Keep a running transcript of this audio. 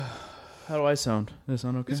How do I sound? Does it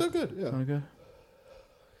sound okay? You sound good, yeah. Sound good?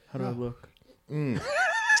 How do I look?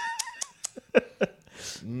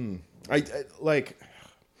 I like.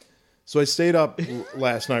 So I stayed up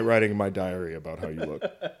last night writing in my diary about how you look,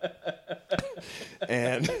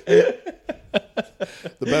 and the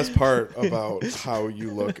best part about how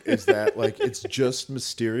you look is that like it's just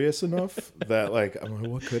mysterious enough that like I'm like,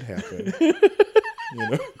 what could happen? You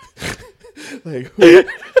know, like.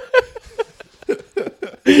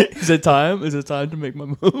 Is it time? Is it time to make my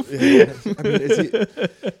move? Yeah. I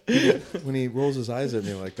mean, when he rolls his eyes at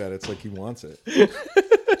me like that, it's like he wants it.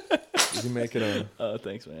 Is he making a? Oh,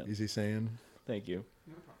 thanks, man. Is he saying? Thank you.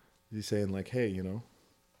 Is he saying like, hey, you know,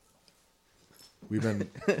 we've been.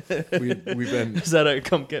 Is that a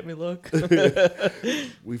come get me look?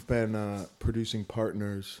 We've been producing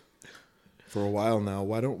partners for a while now.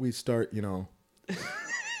 Why don't we start, you know,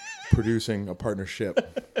 producing a partnership?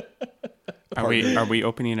 Are we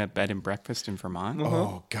opening a bed and breakfast in Vermont?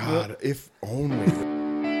 Oh God, if only.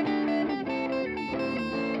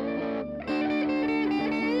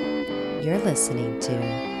 You're listening to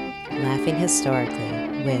Laughing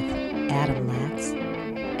Historically with Adam Lax,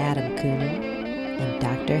 Adam Coonan, and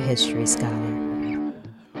Dr. History Scholar.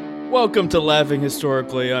 Welcome to Laughing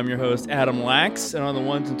Historically. I'm your host, Adam Lax, and on the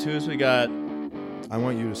ones and twos we got I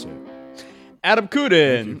want you to say it. Adam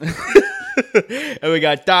Coonan. And we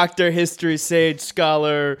got Dr. History, Sage,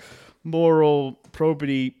 Scholar, Moral,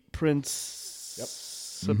 Probity,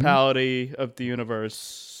 Principality of the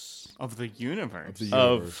Universe. Of the universe.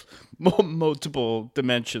 Of multiple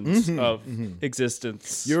dimensions of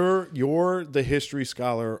existence. You're the history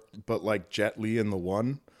scholar, but like Jet Li in The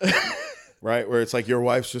One. Right, where it's like your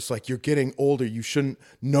wife's just like, you're getting older, you shouldn't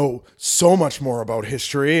know so much more about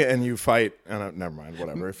history, and you fight. And never mind,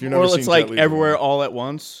 whatever. If you've never seen it's like Jet Li Everywhere All at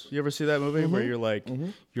Once. You ever see that movie where you're like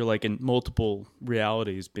in multiple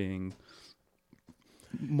realities, being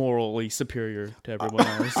morally superior to everyone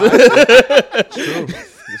else? It's true.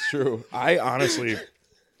 It's true. I honestly,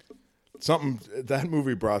 that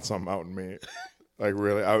movie brought something out in me. Like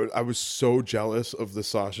really, I was so jealous of the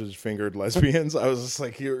sausage-fingered lesbians. I was just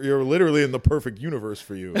like, you're literally in the perfect universe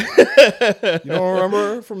for you. You don't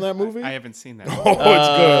remember from that movie? I haven't seen that. Oh, it's good.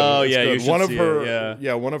 Oh, It's yeah, good. you should One of see her, it,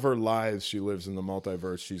 yeah. one of her lives, she lives in the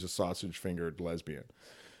multiverse. She's a sausage-fingered lesbian,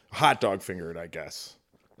 hot dog fingered, I guess,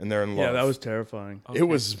 and they're in love. Yeah, that was terrifying. It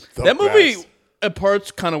was the That movie best. at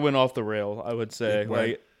parts kind of went off the rail, I would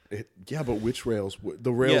say. Yeah, but which rails?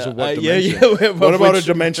 The rails Yeah, of what yeah, dimension? yeah. What about a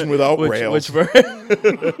dimension without rails?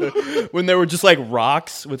 When there were just like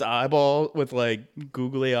rocks with like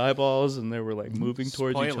googly eyeballs, and they were like moving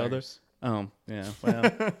towards each other. Spoilers. Oh, yeah.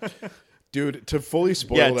 Well, Dude, to fully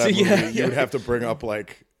spoil Yeah, that movie, yeah. you would have to bring up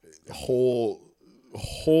like whole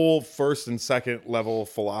first and second level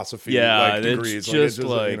philosophy like degrees. it's just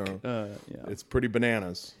like, yeah. it's pretty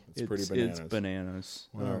bananas. It's pretty bananas. It's bananas.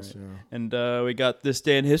 What All else? right. Yeah. And we got This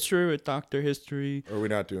Day in History with Dr. History. Or are we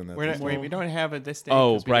not doing that? We don't have it this day.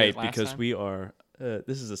 Oh, 'cause we did right, it last because time. we are.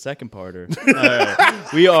 This is the second parter.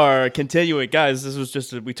 We are continuing, guys. This was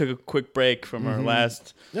just we took a quick break from our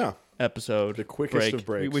last episode. The quickest of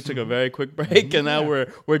breaks. We took a very quick break, and now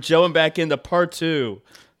we're jumping back into part two.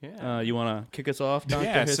 Yeah. You want to kick us off, Dr.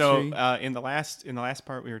 Yeah, History? so in the last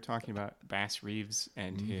part, we were talking about Bass Reeves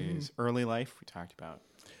and his early life. We talked about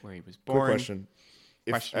where he was born. Quick question.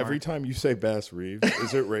 If Question every mark. time you say Bass Reeves,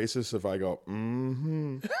 is it racist if I go,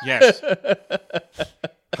 Yes,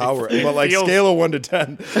 How? But like feels- scale of 1 to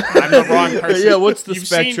 10. I'm the wrong person. Yeah, what's the You've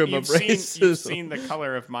spectrum of you've racism? seen the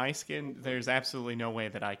color of my skin. There's absolutely no way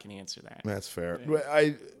that I can answer that. That's fair.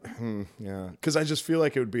 Because I just feel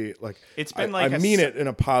like it would be like It's been I like a mean se- it in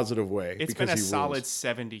a positive way. It's because been a he solid rules.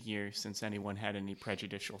 70 years since anyone had any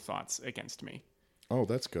prejudicial thoughts against me. Oh,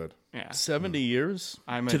 that's good. Yeah, 70 years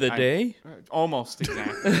I'm to the day? almost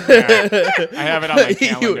exactly. Yeah. I have it on my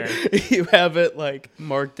calendar. You have it like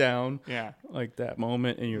marked down, Yeah, like that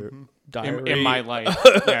moment in your diary in my life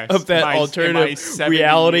yes. of that In my alternative 70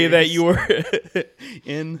 reality years. that you were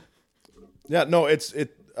in. Yeah, no, it's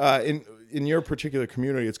in your particular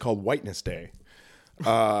community, it's called Whiteness Day.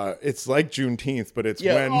 It's like Juneteenth, but it's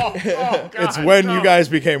when it's when you guys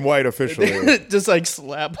became white officially. Just like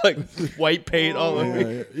slap like white paint all over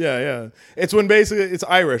you. Yeah. It's when basically it's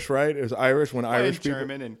Irish, right? It was Irish when Irish people.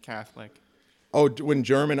 German and Catholic. Oh, when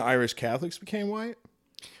German Irish Catholics became white.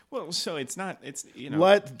 Well, so it's not. It's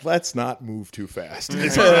Let's not move too fast.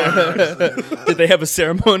 Did they have a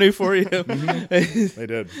ceremony for you? They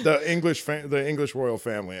did. The English royal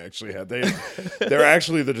family actually had. They're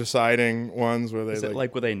actually the deciding ones where they Is it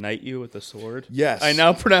like where they knight you with a sword? Yes. I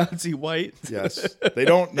now pronounce you white. Yes. They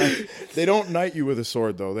don't knight you with a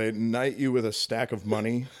sword though. They knight you with a stack of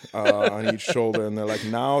money on each shoulder, and they're like,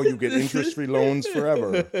 now you get interest-free loans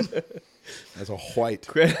forever. As a white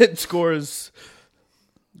credit scores.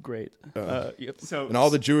 Great. Yep. And all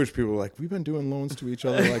the Jewish people are like, we've been doing loans to each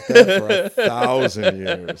other like that for 1,000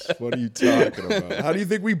 years. What are you talking about? How do you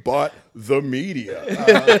think we bought the media?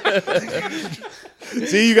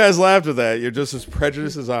 See, you guys laughed at that. You're just as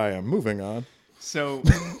prejudiced as I am. Moving on. So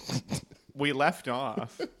we left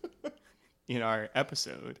off in our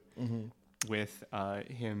episode with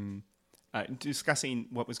him discussing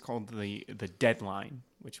what was called the deadline,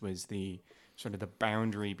 which was the sort of the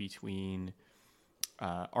boundary between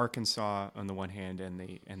Arkansas on the one hand and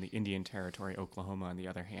the Indian Territory, Oklahoma on the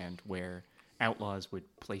other hand, where outlaws would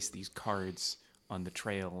place these cards on the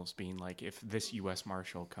trails, being like, if this U.S.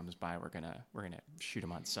 Marshal comes by, we're gonna shoot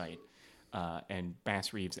him on sight. And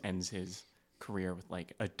Bass Reeves ends his career with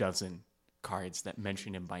like a dozen cards that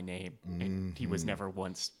mention him by name, and he was never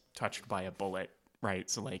once touched by a bullet, right?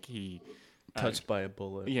 So like he touched by a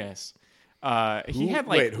bullet. Yes. He had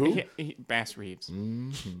like wait, who? Bass Reeves.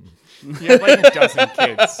 He had like a dozen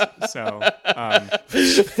kids. So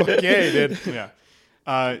Fuck yeah, he did. Yeah.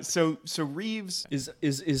 So Reeves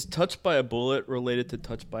is touched by a bullet related to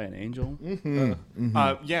touched by an angel?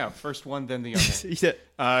 yeah, first one, then the other.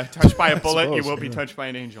 Yeah. Touched by a bullet, you will be touched by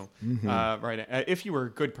an angel. Right. If you were a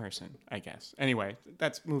good person, I guess. Anyway,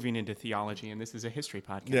 that's moving into theology, and this is a history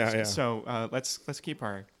podcast. Yeah. So let's keep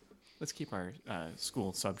our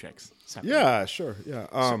school subjects separate. Yeah, sure. Yeah.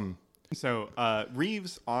 So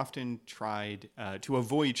Reeves often tried to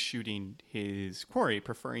avoid shooting his quarry,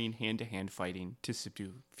 preferring hand-to-hand fighting to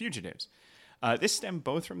subdue fugitives. This stemmed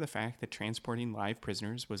both from the fact that transporting live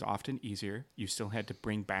prisoners was often easier. You still had to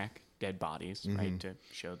bring back dead bodies, right, to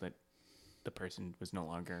show that the person was no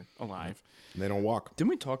longer alive. They don't walk. Didn't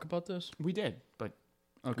we talk about this? We did, but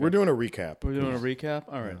okay. We're doing a recap. We're doing a recap?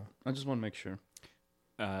 All right. Yeah. I just want to make sure.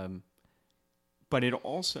 But it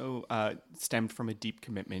also stemmed from a deep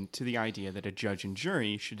commitment to the idea that a judge and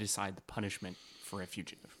jury should decide the punishment for a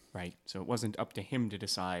fugitive, right? So it wasn't up to him to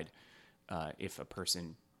decide if a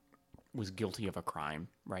person was guilty of a crime,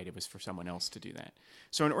 right? It was for someone else to do that.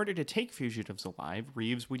 So in order to take fugitives alive,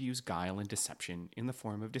 Reeves would use guile and deception in the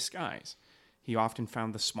form of disguise. He often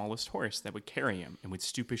found the smallest horse that would carry him and would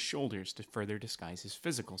stoop his shoulders to further disguise his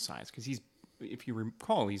physical size, because if you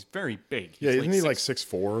recall, he's very big. Yeah, isn't he like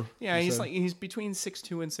 6'4"? Yeah, he's between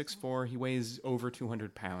 6'2" and 6'4". He weighs over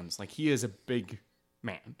 200 pounds. Like, he is a big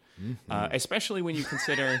man, especially when you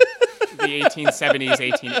consider the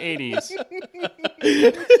 1870s, 1880s.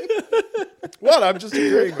 What? I'm just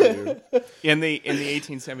agreeing with you. In the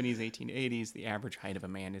 1870s, 1880s, the average height of a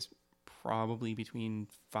man is probably between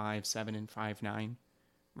 5'7" and 5'9",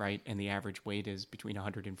 right? And the average weight is between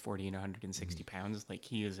 140 and 160 pounds. Like,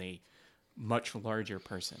 he is a much larger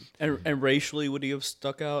person. And racially, would he have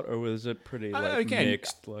stuck out, or was it pretty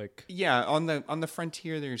mixed? Yeah, on the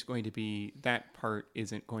frontier, there's going to be that part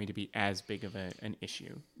isn't going to be as big of an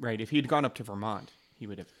issue, right? If he'd gone up to Vermont, he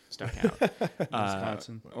would have stuck out.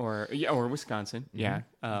 Wisconsin, or Wisconsin, yeah.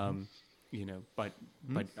 But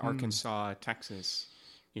Arkansas, Texas,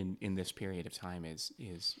 in this period of time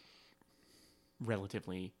is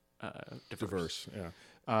relatively diverse. Yeah.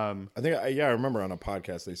 I remember on a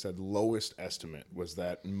podcast they said lowest estimate was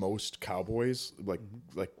that most cowboys, like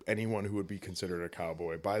anyone who would be considered a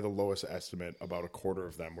cowboy, by the lowest estimate, about a quarter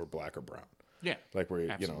of them were black or brown. Yeah, like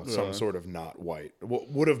where some sort of not white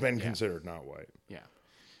would have been considered not white.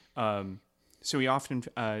 Yeah. So he often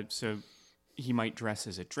he might dress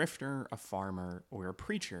as a drifter, a farmer, or a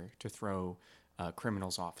preacher to throw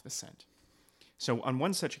criminals off the scent. So on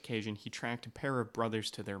one such occasion, he tracked a pair of brothers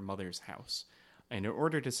to their mother's house. And in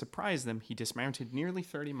order to surprise them, he dismounted nearly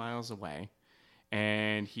 30 miles away,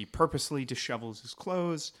 and he purposely dishevels his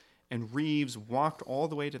clothes, and Reeves walked all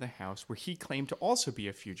the way to the house where he claimed to also be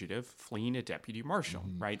a fugitive, fleeing a deputy marshal,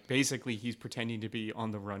 right? Basically, he's pretending to be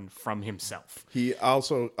on the run from himself. He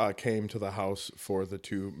also came to the house for the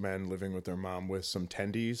two men living with their mom with some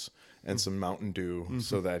tendies and some Mountain Dew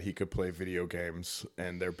so that he could play video games,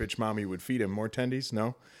 and their bitch mommy would feed him more tendies,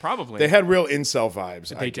 no? Probably. They had real incel vibes.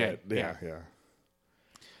 They did. Yeah.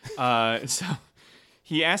 So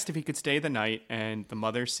he asked if he could stay the night, and the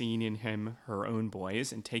mother, seeing in him her own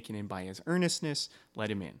boys and taken in by his earnestness, let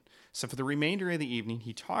him in. So for the remainder of the evening,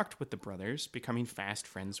 he talked with the brothers, becoming fast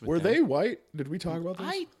friends with them. Were they white? Did we talk about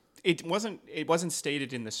this? It wasn't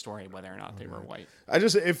stated in the story whether or not they were white.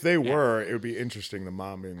 If they were, it would be interesting. The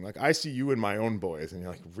mom being like, "I see you and my own boys," and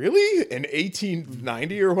you're like, "Really? In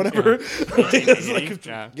 1890 or whatever?" It's like,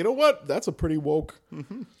 you know what? That's a pretty woke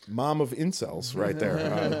mom of incels right there.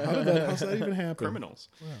 How's that even happen? Criminals.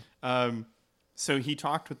 Yeah. So he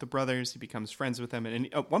talked with the brothers. He becomes friends with them,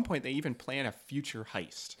 and at one point they even plan a future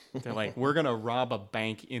heist. They're like, "We're gonna rob a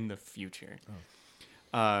bank in the future."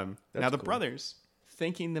 Now the brothers,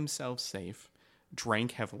 thinking themselves safe,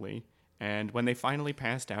 drank heavily, and when they finally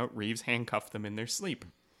passed out, Reeves handcuffed them in their sleep.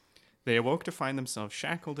 They awoke to find themselves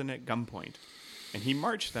shackled and at gunpoint, and he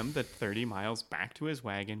marched them the 30 miles back to his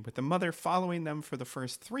wagon, with the mother following them for the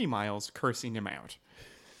first 3 miles, cursing him out.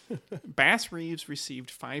 Bass Reeves received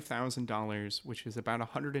 $5,000, which is about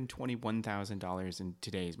 $121,000 in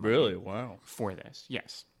today's money. Really? Wow. For this,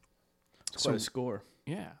 yes. It's quite a score.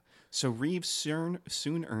 Yeah. So Reeves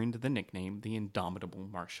soon earned the nickname the Indomitable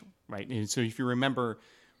Marshal, right? And so if you remember,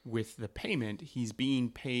 with the payment, he's being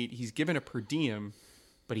paid, he's given a per diem,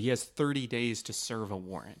 but he has 30 days to serve a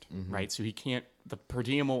warrant, right? So the per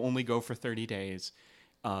diem will only go for 30 days,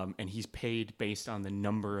 and he's paid based on the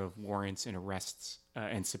number of warrants and arrests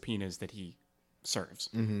and subpoenas that he serves,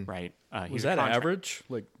 right? Was that average?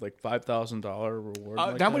 Like $5,000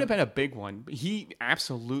 reward? That would have been a big one. He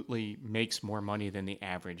absolutely makes more money than the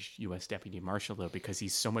average U.S. Deputy Marshal, though, because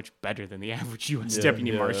he's so much better than the average U.S.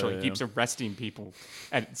 Deputy Marshal. He keeps arresting people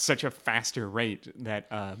at such a faster rate that...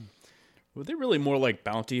 were they really more like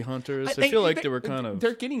bounty hunters? I feel like they were kind of...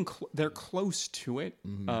 They're close to it.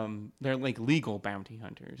 They're like legal bounty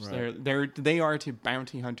hunters. Right. They are to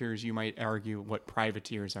bounty hunters, you might argue, what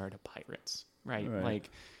privateers are to pirates. Right.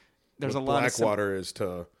 Like, there's what a lot of Blackwater is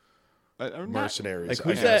to mercenaries. Like,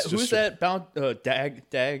 who's that? Who's that? Dag?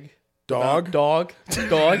 Dog? Dag?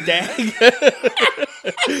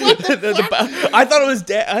 I thought it was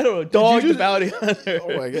I don't know. Dog the bounty hunter.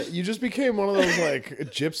 Oh my god! You just became one of those like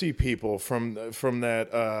gypsy people from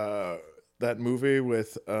that movie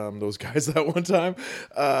with those guys that one time.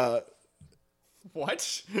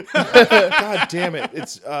 What? God damn it!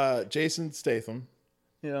 It's Jason Statham.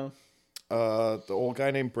 Yeah. The old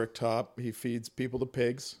guy named Bricktop. He feeds people to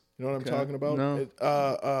pigs. You know what I'm talking about? No.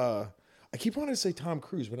 I keep wanting to say Tom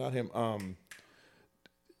Cruise, but not him.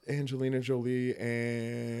 Angelina Jolie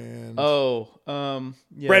and yeah.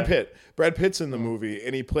 Brad Pitt. Brad Pitt's in the movie,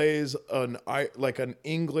 and he plays an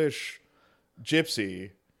English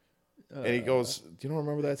gypsy. And he goes, "Do you not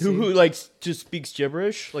remember that scene?" Who like just speaks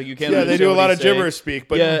gibberish? Like you can't. Yeah, they do a lot of gibberish speak,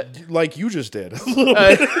 but like you just did.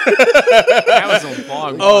 That was a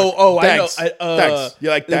long. Dex. I know. Dex. You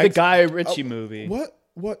like Dex? The Guy Ritchie movie. What?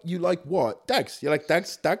 You like what? Dex. You like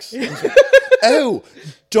Dex? Oh,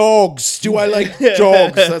 dogs. Do I like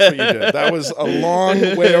dogs? That's what you did. That was a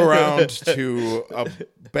long way around to a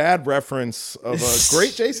bad reference of a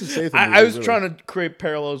great Jason Statham movie. I was trying to create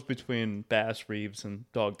parallels between Bass Reeves and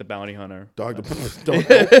Dog the Bounty Hunter. Not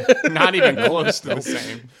even close to the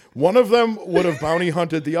same. One of them would have bounty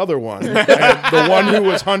hunted the other one, and the one who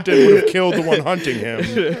was hunted would have killed the one hunting him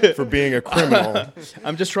for being a criminal.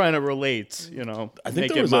 I'm just trying to relate,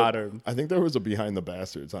 make it modern. I think there was a Behind the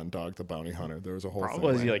Bastards on Dog the Bounty Hunter. There was a whole thing.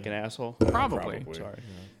 Was he like an asshole? Probably. Sorry.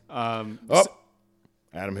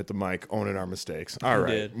 Adam hit the mic, owning our mistakes. All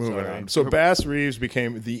right, moving Sorry. on. So Bass Reeves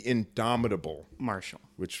became the Indomitable Marshal,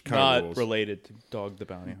 which kind of not related to Dog the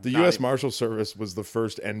Bounty Hunter. The U.S. Marshal Service was the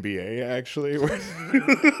first NBA, actually. We're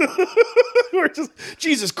just,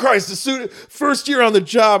 Jesus Christ, first year on the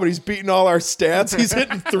job, and he's beating all our stats. He's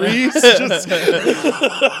hitting threes.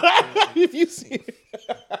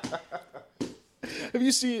 Have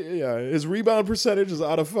you seen? Yeah, his rebound percentage is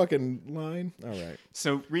out of fucking line. All right.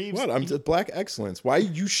 So Reeves, what? I'm Black Excellence. Why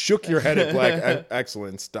you shook your head at Black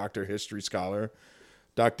Excellence, Dr. History Scholar,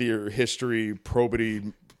 Dr. History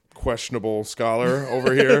Probity Questionable Scholar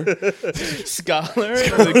over here. Scholar?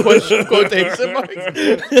 Quotation marks.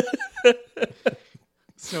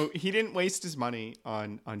 So he didn't waste his money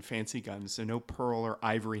on fancy guns, so no pearl or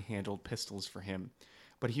ivory handled pistols for him.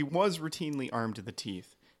 But he was routinely armed to the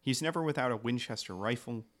teeth. He's never without a Winchester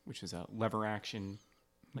rifle, which is a lever action,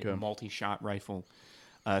 a multi-shot rifle,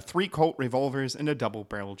 3 Colt revolvers, and a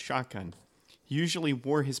double-barreled shotgun. He usually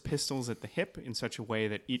wore his pistols at the hip in such a way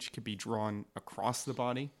that each could be drawn across the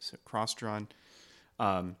body, so cross-drawn,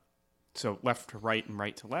 so left to right and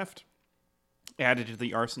right to left. Added to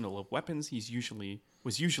the arsenal of weapons, he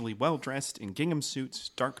was usually well-dressed in gingham suits,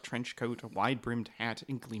 dark trench coat, a wide-brimmed hat,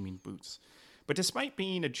 and gleaming boots. But despite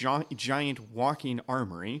being a giant walking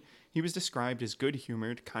armory, he was described as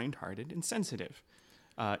good-humored, kind-hearted, and sensitive,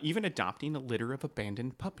 even adopting a litter of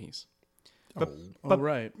abandoned puppies. But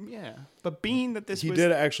right. Yeah. But being that He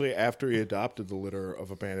did actually, after he adopted the litter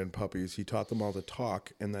of abandoned puppies, he taught them all to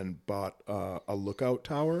talk and then bought a lookout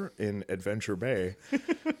tower in Adventure Bay.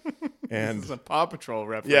 And this is a Paw Patrol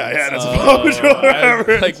reference. Yeah, that's a Paw Patrol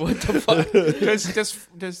reference. Like, what the fuck?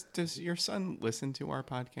 Does your son listen to our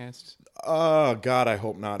podcast? Oh, God, I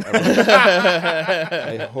hope not ever.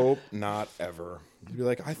 I hope not ever. You'd be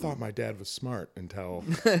like, I thought my dad was smart until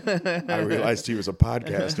I realized he was a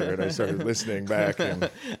podcaster, and I started listening back. And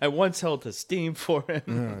I once held esteem for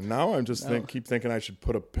him. now I'm just keep thinking I should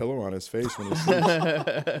put a pillow on his face when he sleeps.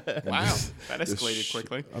 Wow, that escalated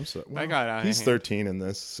quickly. I'm sorry. I got out of He's hand. 13 in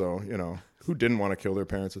this, so who didn't want to kill their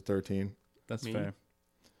parents at 13? That's Me? fair.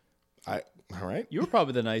 All right. You were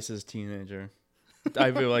probably the nicest teenager.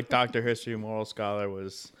 I feel like Dr. History Moral Scholar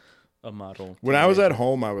was a model. When I was at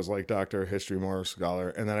home, I was like Dr. History Moral Scholar,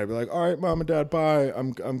 and then I'd be like, all right, Mom and Dad, bye.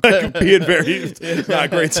 I'm being very not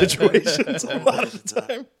great situations a lot of the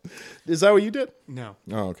time. Is that what you did? No.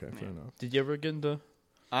 Oh, okay. Fair enough. Did you ever get into...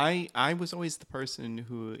 I was always the person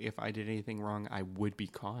who, if I did anything wrong, I would be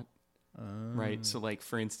caught. Right? So, like,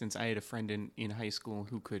 for instance, I had a friend in high school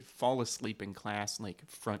who could fall asleep in class, like,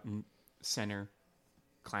 front and center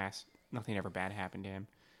class. Nothing ever bad happened to him.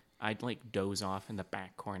 I'd, like, doze off in the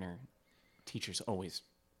back corner. Teachers always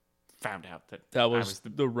found out that That I was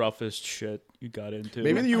the roughest shit you got into.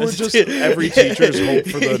 Maybe you were just every teacher's hope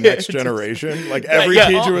for the next generation. Like, every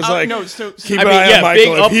teacher was like, no, so keep an eye on Michael.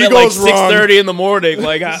 Being If up he at goes like wrong... 6:30 in the morning.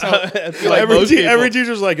 Like, I feel like every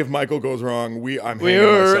teacher's like, if Michael goes wrong, I'm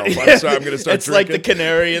hanging myself. I'm going to start it's drinking. like the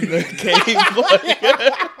canary in the cave.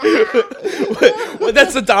 Well,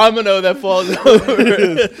 that's a domino that falls over.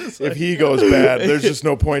 If he goes bad, there's just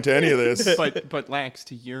no point to any of this. But Lax,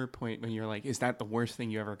 to your point, when you're like, is that the worst thing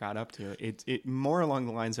you ever got up to? It more along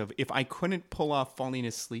the lines of, if I couldn't pull off falling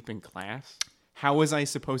asleep in class, how was I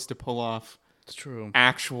supposed to pull off It's true.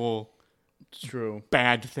 actual It's true.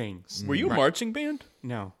 bad things? Were you a marching band?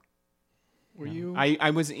 No. Were you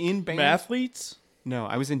I was in band. athletes? No,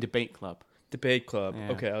 I was in debate club. Debate club.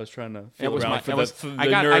 Yeah. Okay, I was trying to It feel was around my. for It the, was, for the I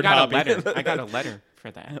got nerd a hobby. letter. I got a letter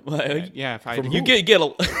for that. Like, Yeah, if I you get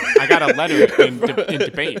a. I got a letter in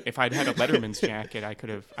debate. If I'd had a Letterman's jacket, I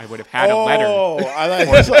would have had a letter. Oh, I thought it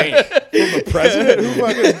For was like debate. from the president. Who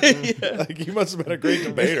fucking, like, you must have been a great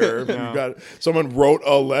debater. If you got someone wrote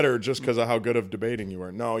a letter just because of how good of debating you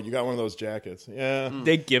were. No, you got one of those jackets. Yeah.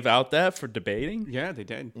 They give out that for debating. Yeah, they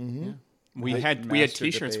did. Mm-hmm. Yeah. We had master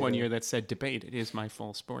T-shirts one debater. year that said "Debate. It is my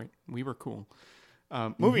full sport." We were cool.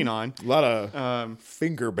 Moving on. A lot of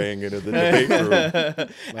finger banging in the debate room.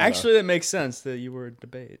 Actually, that makes sense that you were a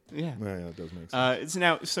debate. Yeah. Yeah, it does make sense. It's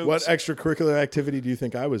now. So What extracurricular activity do you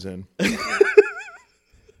think I was in? I'm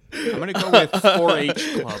gonna go with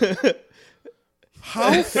 4-H club.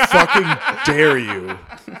 How fucking dare you?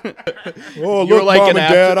 Oh, You were look, like Mom an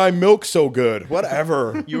and Dad, I milk so good.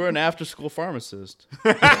 Whatever. You were an after-school pharmacist.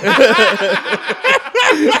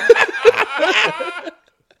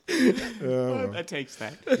 That takes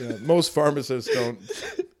that. Yeah, most pharmacists don't.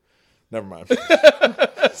 Never mind.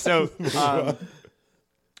 So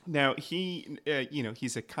now he's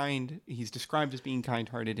he's described as being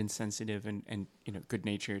kind-hearted and sensitive and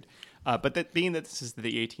good-natured. But that being that this is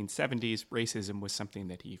the 1870s, racism was something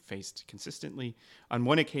that he faced consistently. On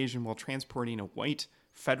one occasion, while transporting a white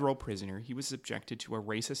federal prisoner, he was subjected to a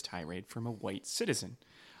racist tirade from a white citizen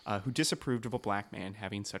who disapproved of a black man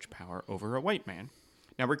having such power over a white man.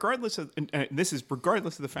 Now, regardless of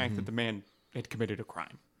the fact that the man had committed a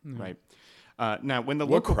crime, right? Now, when the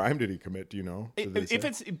What local crime did he commit? Do you know? Did they if say?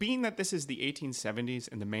 it's being that this is the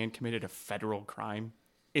 1870s and the man committed a federal crime,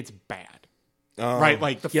 it's bad, right?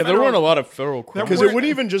 Like Yeah, there weren't a lot of federal crimes. Because it wouldn't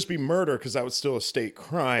even just be murder, because that was still a state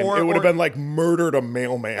crime. It would have been like murdered a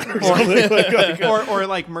mailman or something. or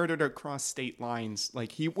like murdered across state lines.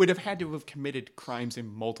 Like he would have had to have committed crimes in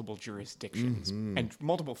multiple jurisdictions and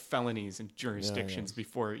multiple felonies in jurisdictions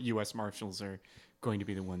before U.S. Marshals are going to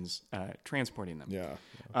be the ones transporting them.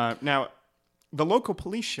 Yeah. Now, the local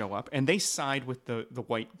police show up and they side with the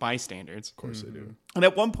white bystanders. Of course they do. And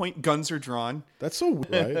at one point, guns are drawn. That's so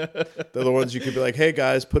weird, right? They're the ones you could be like, hey,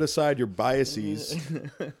 guys, put aside your biases.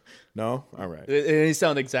 No? All right. And he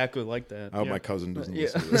sounded exactly like that. I hope my cousin doesn't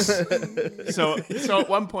listen to this. So at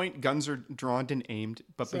one point, guns are drawn and aimed,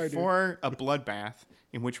 but before a bloodbath,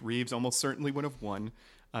 in which Reeves almost certainly would have won,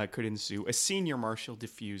 could ensue, a senior marshal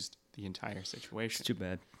diffused the entire situation. Too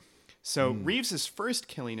bad. So Reeves's first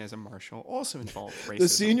killing as a marshal also involved racism. The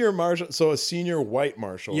senior marshal, so a senior white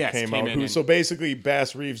marshal came out. So basically,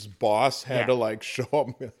 Bass Reeves' boss had to like show up.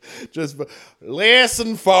 Just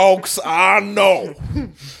listen, folks. I know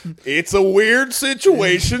it's a weird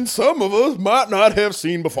situation. Some of us might not have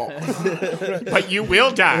seen before, but you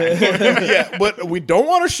will die. Yeah, but we don't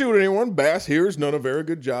want to shoot anyone. Bass here has done a very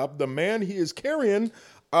good job. The man he is carrying,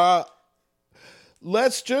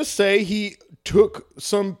 let's just say he took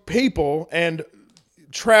some people and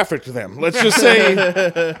trafficked them. Let's just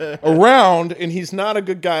say around, and he's not a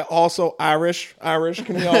good guy. Also Irish.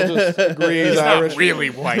 Can we all just agree he's Irish? Not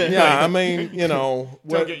really white. Yeah, I mean, you know.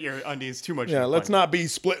 Don't get your undies too much. Yeah, let's not be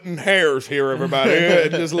splitting hairs here, everybody.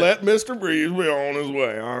 Just let Mr. Reeves be on his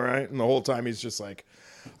way, all right? And the whole time he's just like,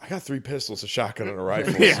 I got 3 pistols, a shotgun, and a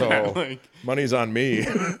rifle, so money's on me.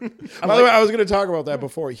 By the way, I was going to talk about that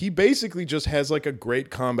before. He basically just has like a great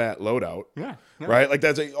combat loadout, right? Like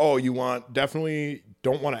that's you want definitely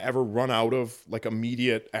don't want to ever run out of like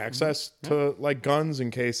immediate access to like guns in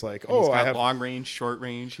case like I have long range, short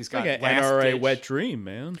range. He's got like an NRA wet dream,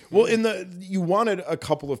 man. Well, you wanted a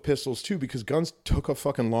couple of pistols too because guns took a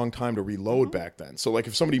fucking long time to reload back then. So like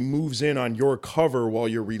if somebody moves in on your cover while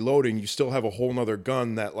you're reloading, you still have a whole nother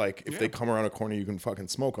gun that like if they come around a corner, you can fucking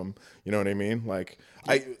smoke them. You know what I mean? Like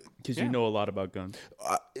because you know a lot about guns.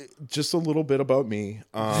 Just a little bit about me.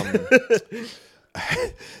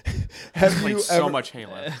 Have you played so much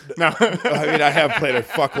Halo? No, I mean I have played a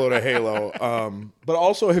fuckload of Halo. But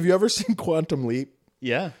also, have you ever seen Quantum Leap?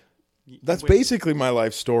 Yeah. That's basically my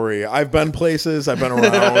life story. I've been places. I've been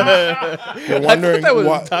around. You're wondering that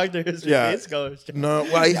was Dr. History Scholars. No,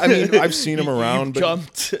 well, I mean, I've seen him around,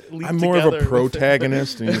 but I'm more of a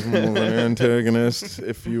protagonist and he's more of an antagonist.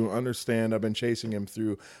 If you understand, I've been chasing him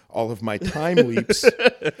through all of my time leaps,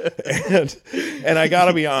 and I got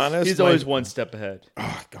to be honest, he's always one step ahead.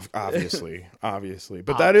 Obviously,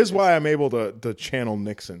 but that is why I'm able to channel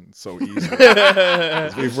Nixon so easily.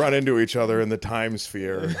 We've run into each other in the time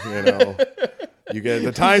sphere, you know. You get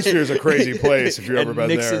the time sphere is a crazy place if you've ever been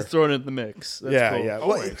Nixon's there. Nixon's thrown in the mix. That's cool. Yeah.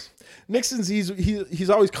 Always. Nixon's he's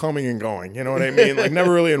always coming and going. You know what I mean? Like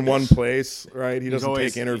never really in one place, right? He doesn't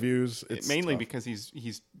take interviews. It's mainly because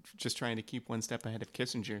he's just trying to keep one step ahead of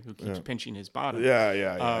Kissinger, who keeps pinching his bottom.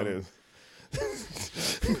 Yeah. It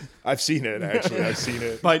is. I've seen it actually. I've seen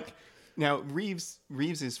it. But now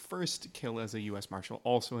Reeves's first kill as a U.S. Marshal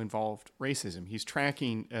also involved racism. He's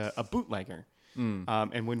tracking a bootlegger.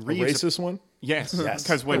 And when Reeves, a racist one, yes,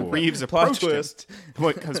 because when Reeves approached him,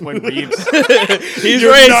 because when Reeves, he's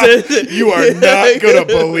racist. You are not gonna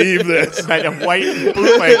believe this. That a white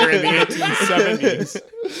bootlegger in the 1870s.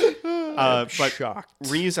 But shocked.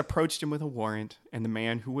 Reeves approached him with a warrant, and the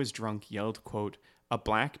man who was drunk yelled, "quote A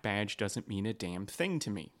black badge doesn't mean a damn thing to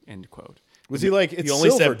me." End quote. Was he like? It's he only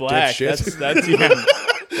silver, said black. Dipshit. That's even.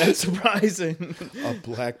 That's surprising. A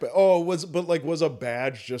black badge. Oh, was a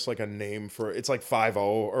badge just like a name for? It's like 5-0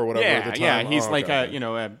 or whatever. Yeah, at the time? yeah. He's like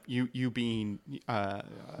you being. I'm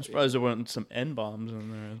surprised there weren't some N bombs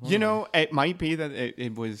in there. As well. You know, it might be that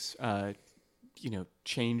it was.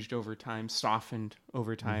 Changed over time, softened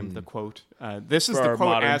over time. The quote. This is for the our quote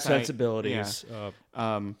modern as sensibilities.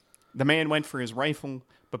 The man went for his rifle,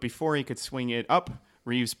 but before he could swing it up,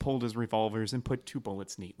 Reeves pulled his revolvers and put 2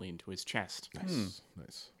 bullets neatly into his chest. Nice.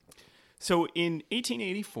 So in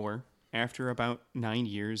 1884, after about 9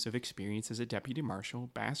 years of experience as a deputy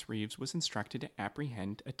marshal, Bass Reeves was instructed to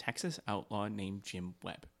apprehend a Texas outlaw named Jim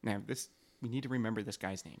Webb. Now, we need to remember this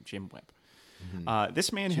guy's name, Jim Webb.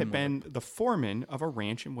 This man had been the foreman of a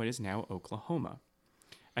ranch in what is now Oklahoma.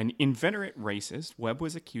 An inveterate racist, Webb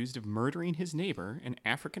was accused of murdering his neighbor, an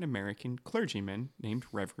African-American clergyman named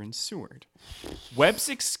Reverend Seward. Webb's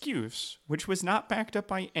excuse, which was not backed up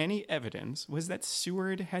by any evidence, was that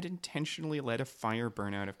Seward had intentionally let a fire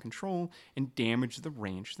burn out of control and damaged the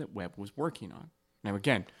ranch that Webb was working on. Now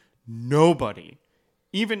again, nobody,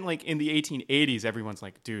 even like in the 1880s, everyone's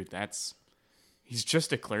like, dude, he's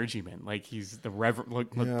just a clergyman. Like he's the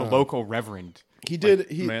the local reverend.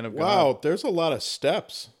 Man of God. There's a lot of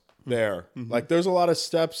steps there. Mm-hmm. Like there's a lot of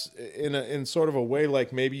steps in sort of a way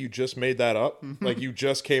like maybe you just made that up. Mm-hmm. Like you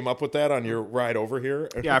just came up with that on your ride over here.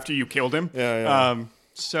 Yeah, after you killed him. Yeah.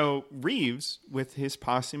 So Reeves, with his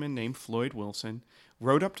posseman named Floyd Wilson,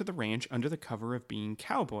 rode up to the ranch under the cover of being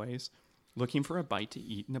cowboys, looking for a bite to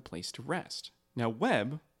eat and a place to rest. Now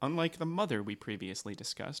Webb, unlike the mother we previously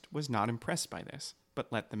discussed, was not impressed by this,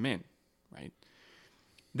 but let them in, right?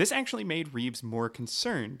 This actually made Reeves more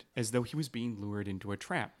concerned, as though he was being lured into a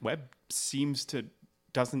trap. Webb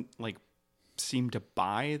doesn't seem to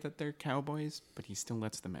buy that they're cowboys, but he still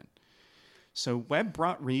lets them in. So Webb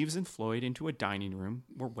brought Reeves and Floyd into a dining room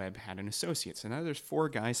where Webb had an associate. So now there's 4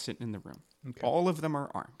 guys sitting in the room. Okay. All of them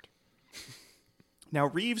are armed. Now,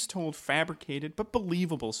 Reeves told fabricated but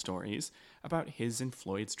believable stories about his and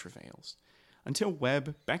Floyd's travails, until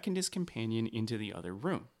Webb beckoned his companion into the other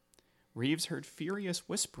room. Reeves heard furious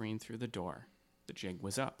whispering through the door. The jig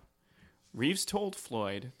was up. Reeves told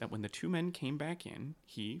Floyd that when the 2 men came back in,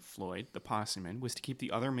 he, Floyd, the posseman, was to keep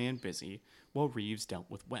the other man busy while Reeves dealt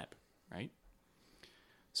with Webb, right?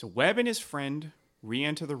 So Webb and his friend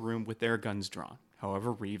re-enter the room with their guns drawn.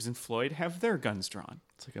 However, Reeves and Floyd have their guns drawn.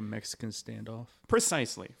 It's like a Mexican standoff.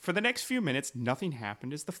 Precisely. For the next few minutes, nothing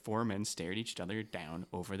happened as the 4 men stared each other down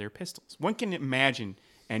over their pistols. One can imagine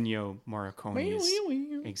Ennio Morricone's...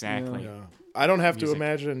 Exactly. Yeah. I don't have to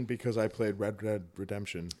imagine because I played Red Dead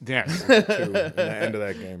Redemption. Yes. 2, and the end of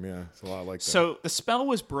that game, yeah. It's a lot like that. So the spell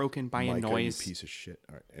was broken by Micah, a noise. You piece of shit.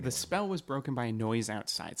 All right, anyway. The spell was broken by a noise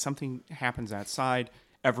outside. Something happens outside.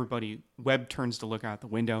 Webb turns to look out the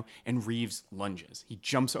window, and Reeves lunges. He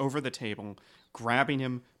jumps over the table, grabbing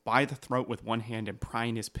him by the throat with one hand and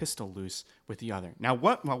prying his pistol loose with the other. Now,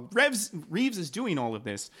 while Reeves is doing all of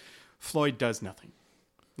this, Floyd does nothing.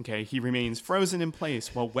 Okay, he remains frozen in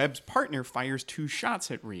place while Webb's partner fires 2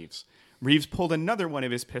 shots at Reeves. Reeves pulled another one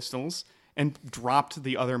of his pistols and dropped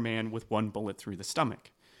the other man with 1 bullet through the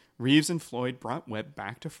stomach. Reeves and Floyd brought Webb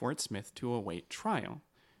back to Fort Smith to await trial.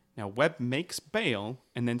 Now, Webb makes bail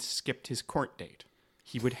and then skipped his court date.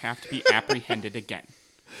 He would have to be apprehended again.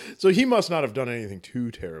 So he must not have done anything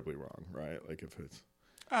too terribly wrong, right? Like if it's...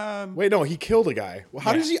 Wait, no, he killed a guy. Well,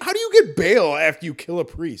 how do you get bail after you kill a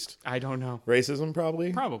priest? I don't know. Racism,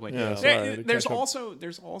 probably? Probably. Yeah, there's also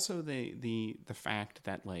the fact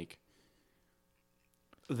that, like,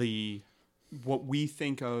 what we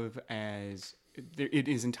think of as... It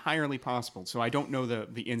is entirely possible. So I don't know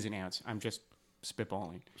the ins and outs. I'm just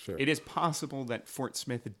spitballing. Sure. It is possible that Fort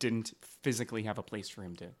Smith didn't physically have a place for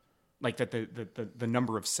him to, like that the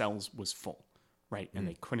number of cells was full, right? And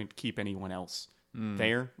they couldn't keep anyone else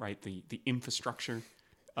there, right? The infrastructure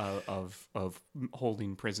of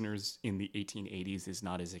holding prisoners in the 1880s is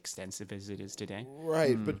not as extensive as it is today.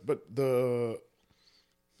 Right, but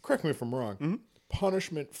correct me if I'm wrong,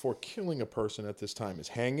 punishment for killing a person at this time is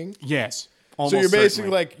hanging? Yes. So you're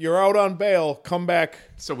basically like, you're out on bail, come back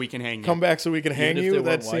so we can hang you. Come back so we can hang you.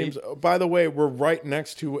 That seems, by the way, we're right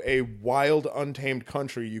next to a wild, untamed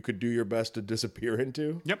country you could do your best to disappear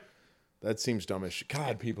into. Yep. That seems dumb as shit.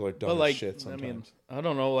 God, people are dumb as shit sometimes. I mean, I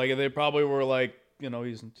don't know. Like, they probably were like,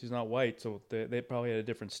 he's not white, so they probably had a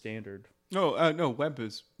different standard. No,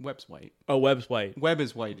 Webb's white. Oh, Webb's white. Webb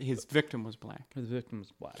is white. His victim was black. His victim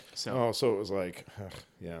was black. So it was like,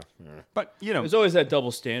 yeah. But, there's always that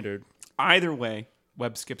double standard. Either way,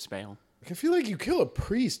 Webb skips bail. I feel like you kill a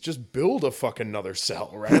priest, just build a fucking another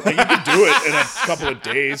cell, right? Like you could do it in a couple of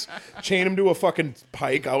days. Chain him to a fucking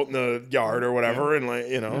pike out in the yard or whatever,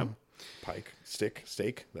 and pike, stake.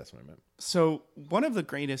 That's what I meant. So one of the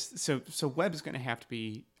greatest. So Webb's going to have to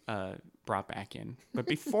be brought back in, but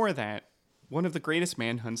before that, one of the greatest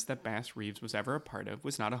manhunts that Bass Reeves was ever a part of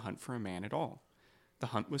was not a hunt for a man at all. The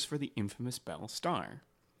hunt was for the infamous Belle Starr.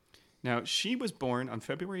 Now, she was born on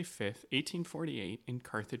February 5th, 1848, in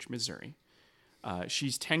Carthage, Missouri.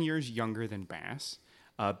 She's 10 years younger than Bass.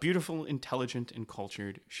 Beautiful, intelligent, and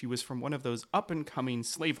cultured, she was from one of those up-and-coming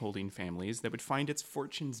slaveholding families that would find its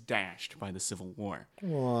fortunes dashed by the Civil War.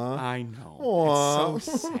 Aww. I know. Aww. It's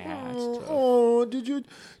so sad. Oh, did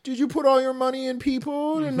you put all your money in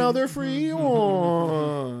people and now they're free?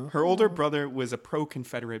 Aww. Her older brother was a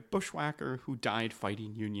pro-Confederate bushwhacker who died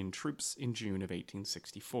fighting Union troops in June of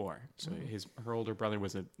 1864. So her older brother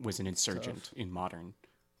was an insurgent in modern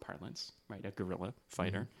parlance, right? A guerrilla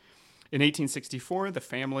fighter. In 1864, the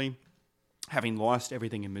family, having lost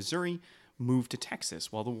everything in Missouri, moved to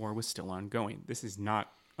Texas while the war was still ongoing. This is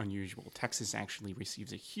not unusual. Texas actually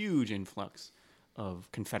receives a huge influx of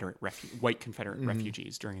white Confederate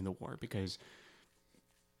refugees during the war because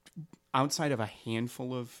outside of a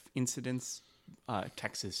handful of incidents,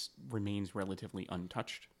 Texas remains relatively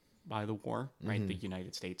untouched by the war, right? The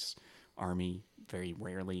United States Army very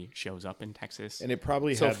rarely shows up in Texas, and it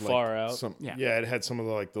probably so had far out. It had some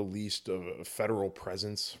of the least of federal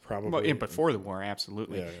presence, probably. Well, before the war,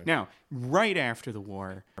 absolutely. Yeah. Now, right after the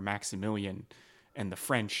war, Maximilian and the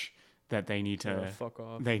French that they need to fuck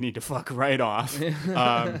off. They need to fuck right off.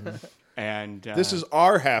 And this is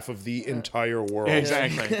our half of the entire world.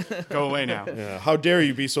 Exactly. Go away now. Yeah. How dare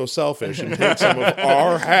you be so selfish and take some of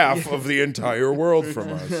our half of the entire world from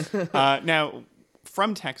us? Now,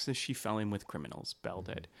 from Texas, she fell in with criminals. Belle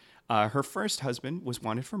did. Her first husband was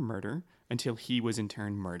wanted for murder until he was in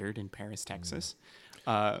turn murdered in Paris, Texas.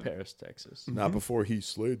 Paris, Texas. Not before he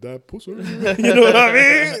slayed that pussy. You know what I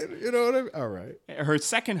mean? You know what I mean? All right. Her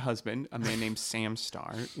second husband, a man named Sam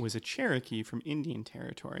Starr, was a Cherokee from Indian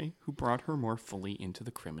Territory who brought her more fully into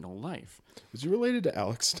the criminal life. Was he related to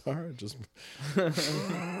Alex Starr? Just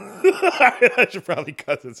I should probably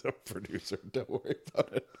cut this up, producer. Don't worry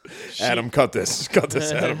about it. Adam, cut this. Cut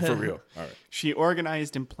this, Adam, for real. All right. She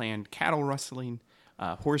organized and planned cattle rustling,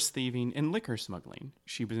 horse thieving, and liquor smuggling.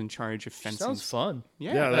 She was in charge of fencing. Sounds fun.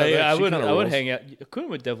 Yeah, I would hang out. Kuhn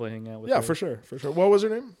would definitely hang out with her. Yeah, for sure. What was her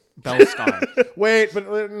name? Belle Starr. Wait,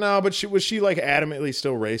 but no, but was she like adamantly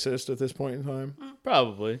still racist at this point in time?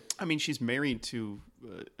 Probably. I mean, she's married to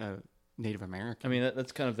Native American. I mean,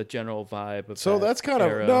 that's kind of the general vibe of So that that's kind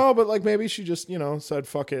era. of no, but like maybe she just said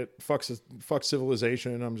fuck it, fuck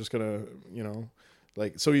civilization. I'm just gonna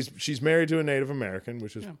like so she's married to a Native American,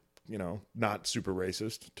 which is not super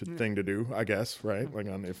racist thing to do, I guess, right? Like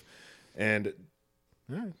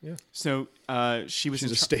yeah. So she's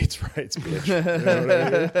a states' rights bitch. You know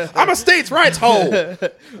what I mean? I'm a states' rights hoe.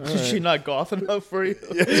 Is she not goth enough for you?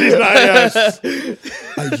 Yeah, she's not. Yes.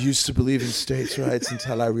 I used to believe in states' rights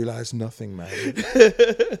until I realized nothing mattered,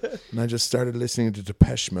 and I just started listening to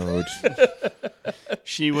Depeche Mode.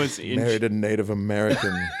 She was married a Native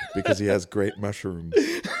American because he has great mushrooms.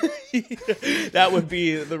 That would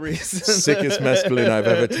be the reason. Sickest mescaline I've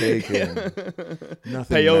ever taken.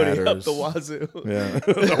 Nothing Peyote matters. up the wazoo. Yeah.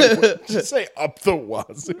 Just say up the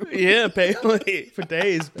wazoo. Yeah, peyote for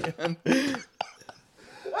days, man.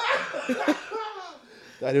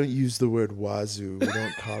 I don't use the word wazoo. We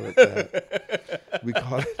don't call it that.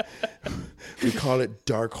 We call it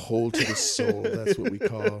dark hole to the soul. That's what we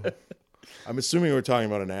call. I'm assuming we're talking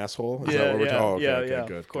about an asshole. Is that what we're talking? Oh, okay, yeah,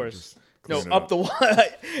 good. Of course. No, up the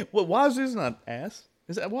what wazoo's not ass.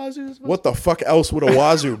 Is that wazoo? What the fuck else would a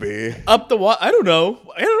wazoo be? Up the I don't know.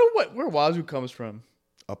 I don't know where wazoo comes from.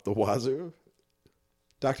 Up the wazoo?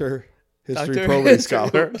 Doctor History Probate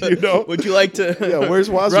Scholar. Do you know? Would you like to where's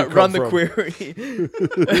wazoo run come the from? query?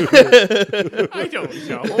 I don't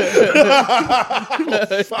know.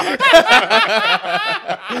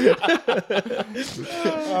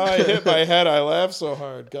 I hit my head. I laughed so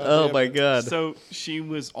hard. God my God. So she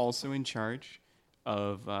was also in charge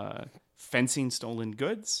of fencing stolen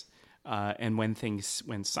goods. And when things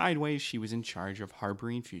went sideways, she was in charge of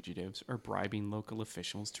harboring fugitives or bribing local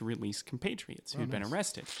officials to release compatriots who had been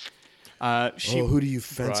arrested. Who do you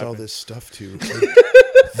fence all this stuff to?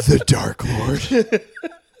 The Dark Lord.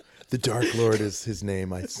 The Dark Lord is his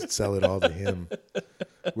name. I sell it all to him.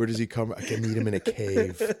 Where does he come? I can meet him in a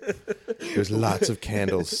cave. There's lots of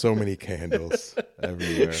candles. So many candles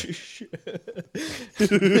everywhere.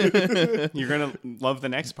 You're going to love the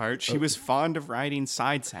next part. She was fond of riding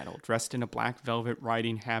side saddle, dressed in a black velvet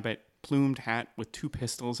riding habit, plumed hat with 2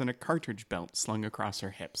 pistols and a cartridge belt slung across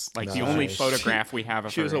her hips. Like the only photograph we have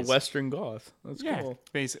of her. She was a Western goth. That's cool.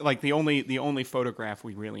 Basically, like the only photograph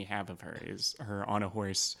we really have of her is her on a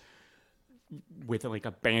horse with like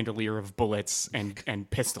a bandolier of bullets and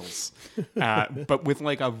pistols, but with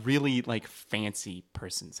like a really like fancy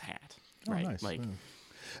person's hat. Right? Nice. Like.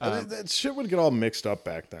 That shit would get all mixed up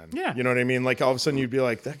back then. Yeah. You know what I mean? Like all of a sudden you'd be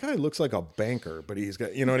like, that guy looks like a banker, but he's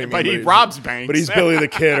got, you know what I mean? But he robs banks. But he's Billy the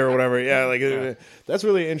Kid or whatever. Yeah, like that's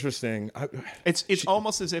really interesting. It's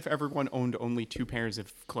almost as if everyone owned only 2 pairs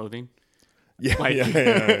of clothing. Yeah, Like-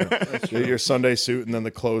 yeah. Your Sunday suit and then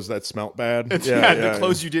the clothes that smelt bad. The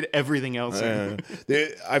clothes you did everything else in.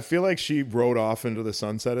 I feel like she rode off into the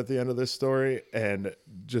sunset at the end of this story and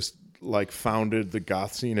just like founded the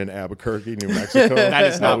goth scene in Albuquerque, New Mexico. That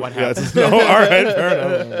is not what happened. No, all right,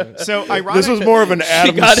 fair enough. So ironic. This was more of an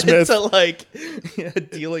Adam She got Smith. into like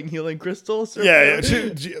dealing healing crystals. Or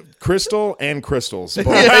Crystal and crystals. Both,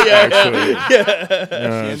 actually.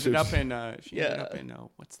 She ended up in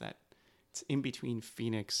what's that? It's in between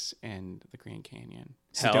Phoenix and the Grand Canyon.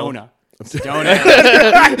 Sedona. Sedona.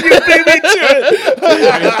 You beat me to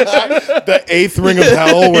it. The 8th ring of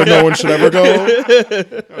hell where no one should ever go.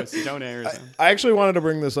 Sedona, Arizona. I actually wanted to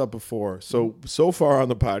bring this up before. So far on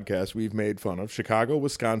the podcast, we've made fun of Chicago,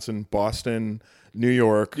 Wisconsin, Boston, New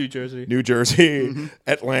York, New Jersey,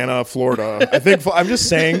 Atlanta, Florida. I think I'm just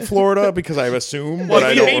saying Florida because I assume, but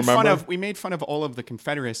I don't remember. We made fun of all of the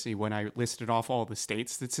Confederacy when I listed off all the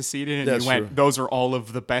states that seceded, and That's you went, true. "Those are all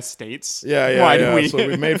of the best states." Yeah. So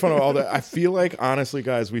we made fun of all that. I feel like, honestly,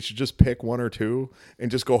 guys, we should just pick 1 or 2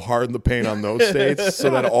 and just go hard in the paint on those states so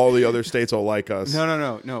that all the other states will like us.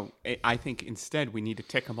 No. I think instead we need to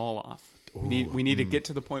tick them all off. We need to get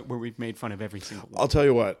to the point where we've made fun of every single one. I'll tell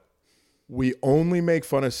you what. We only make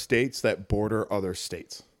fun of states that border other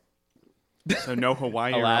states. So no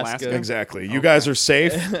Hawaii or Alaska. Alaska? Exactly. You guys are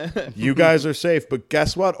safe. You guys are safe. But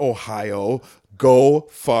guess what, Ohio? Go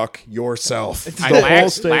fuck yourself. The whole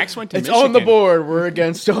state. Lax went to It's Michigan. on the board. We're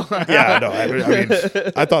against Ohio. Yeah, no. I mean,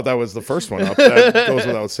 I thought that was the first one up. That goes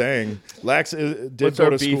without saying. Lax did What's go our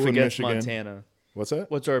to beef school in against Michigan. Montana? What's that?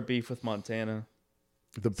 What's our beef with Montana?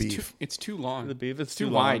 The beef. It's too long. The beef? It's too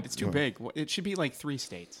too wide. long. It's too big. It should be like 3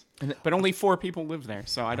 states. But only 4 people live there,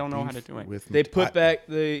 so I don't know how to do it.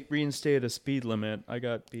 They reinstated a speed limit. I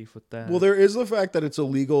got beef with that. Well, there is the fact that it's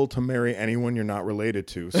illegal to marry anyone you're not related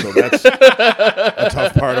to. So that's a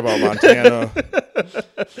tough part about Montana.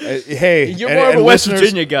 Hey, you're more of a West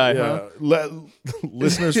Virginia guy, yeah, huh?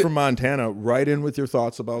 Listeners from Montana, write in with your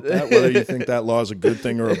thoughts about that, whether you think that law is a good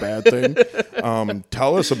thing or a bad thing.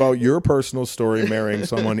 Tell us about your personal story marrying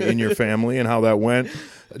someone in your family and how that went.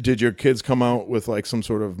 Did your kids come out with like some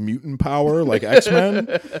sort of mutant power like X-Men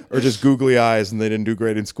or just googly eyes and they didn't do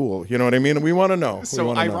great in school? You know what I mean? We want to know.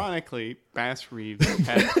 So ironically, Bass Reeves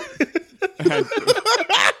had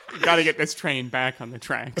got to get this train back on the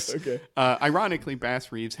tracks. Okay. Ironically,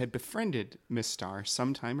 Bass Reeves had befriended Miss Starr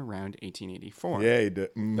sometime around 1884. Yeah, he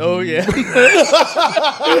did. Oh, yeah.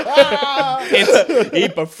 He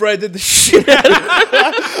befriended the shit out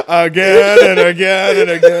of Again and again and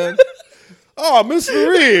again. Oh, Mr.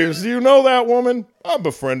 Reeves, do you know that woman? I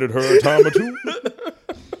befriended her a time or two.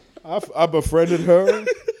 I befriended her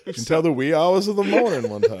until the wee hours of the morning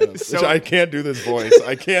one time. So, I can't do this voice.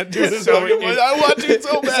 I can't do this voice. I want to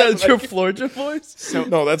so bad. Is that your Florida voice?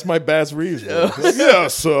 No, that's my Bass Reeves voice.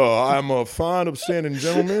 Yes, sir. I'm a fine, upstanding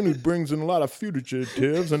gentleman who brings in a lot of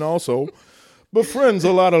fugitives and also befriends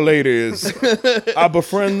a lot of ladies. I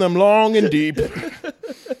befriend them long and deep.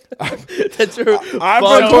 That's her. I've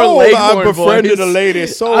been told I befriended a lady.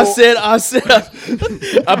 So I said, I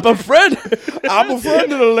befriended. I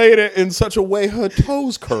befriended a lady in such a way her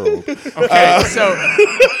toes curled. Okay, so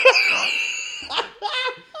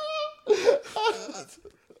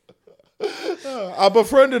I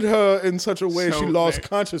befriended her in such a way So she lost there-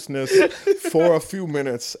 consciousness for a few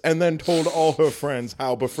minutes and then told all her friends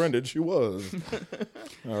how befriended she was.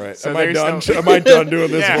 All right. So Am I there's done? no- Am I done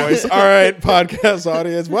doing this Yeah. voice? All right, podcast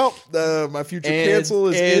audience. Well, my future cancel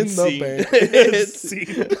is in the bank.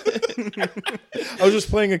 I was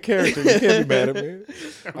just playing a character. You can't be mad at me.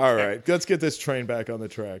 All right. Let's get this train back on the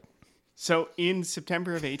track. So in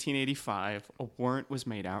September of 1885, a warrant was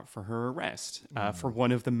made out for her arrest for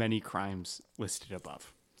one of the many crimes listed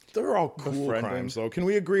above. They're all cool Befriending. crimes, though. Can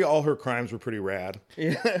we agree all her crimes were pretty rad?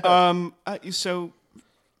 Yeah.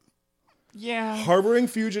 Harboring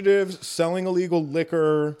fugitives, selling illegal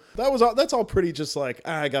liquor. That's all pretty just like,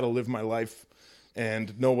 I got to live my life.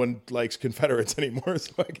 And no one likes Confederates anymore.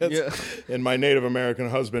 So I guess, and my Native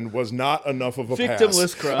American husband was not enough of a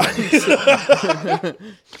Victimless pass. crimes.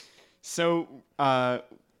 So now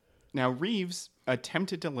Reeves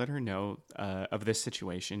attempted to let her know of this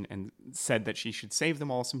situation and said that she should save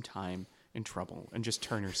them all some time and trouble and just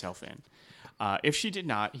turn herself in. If she did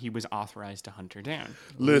not, he was authorized to hunt her down.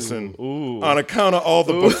 Listen, on account of all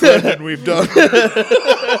the befriending we've done.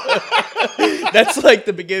 That's like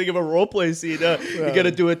the beginning of a role play scene. You got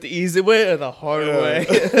to do it the easy way or the hard way.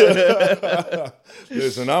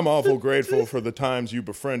 Listen, I'm awful grateful for the times you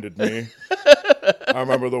befriended me. I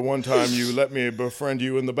remember the one time you let me befriend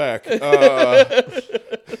you in the back.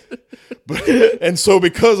 And so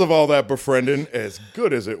because of all that befriending, as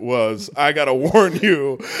good as it was, I got to warn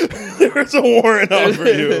you, there's a warrant out for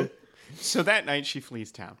you. So that night she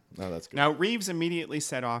flees town. Oh, that's good. Now Reeves immediately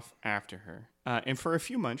set off after her. And for a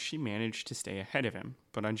few months, she managed to stay ahead of him.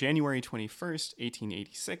 But on January 21st,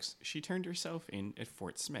 1886, she turned herself in at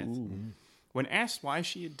Fort Smith. Ooh. When asked why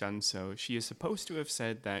she had done so, she is supposed to have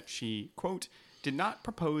said that she, quote, did not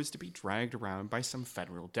propose to be dragged around by some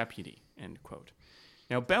federal deputy, end quote.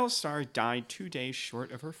 Now, Belle Starr died 2 days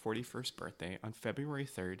short of her 41st birthday on February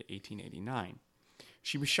 3rd, 1889.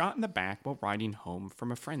 She was shot in the back while riding home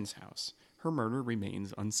from a friend's house. Her murder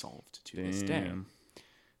remains unsolved to this day.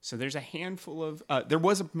 So there's a handful of... there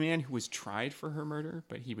was a man who was tried for her murder,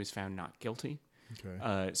 but he was found not guilty.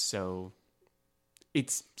 Okay. So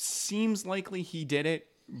it seems likely he did it,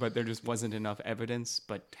 but there just wasn't enough evidence.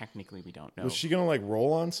 But technically, we don't know. Was she going to like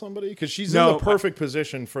roll on somebody? Because she's in the perfect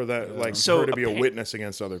position for that, like her to be a witness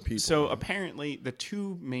against other people. So apparently, the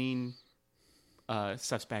two main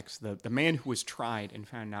suspects, the man who was tried and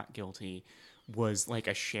found not guilty, was like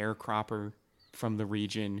a sharecropper from the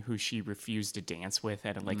region who she refused to dance with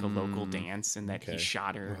at a local dance, and that he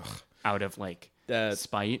shot her out of that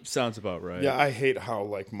spite. Sounds about right. Yeah, I hate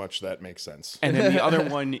how much that makes sense. And then the other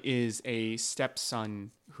one is a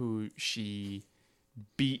stepson who she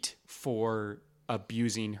beat for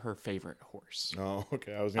abusing her favorite horse. Oh,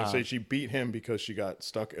 okay. I was going to say she beat him because she got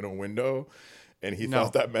stuck in a window, and he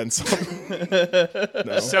thought that meant something.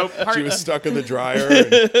 No. So she was stuck in the dryer.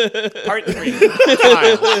 Part 3.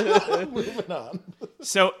 Moving on.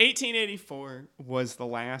 So 1884 was the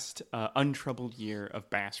last untroubled year of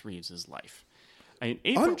Bass Reeves' life. In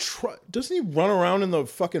April, doesn't he run around in the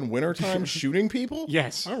fucking wintertime shooting people?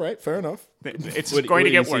 Yes. All right, fair enough. It's going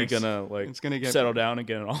to get worse. Is he gonna settle down and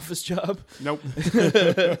get an office job? Nope.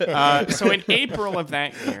 So in April of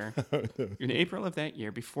that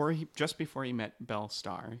year, just before he met Belle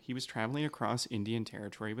Starr, he was traveling across Indian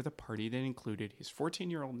Territory with a party that included his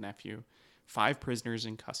 14-year-old nephew, 5 prisoners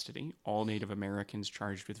in custody, all Native Americans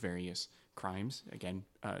charged with various crimes. Again,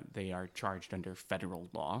 they are charged under federal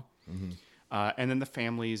law. Mm-hmm. And then the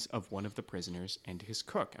families of one of the prisoners and his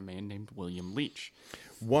cook, a man named William Leach.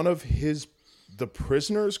 One of the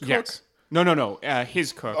prisoners' cook? Yes. No.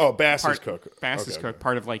 His cook. Oh, Bass's cook. Bass's cook,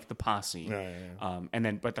 part of like the posse.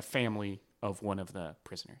 Yeah. But the family of one of the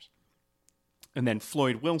prisoners. And then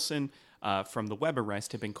Floyd Wilson from the Webb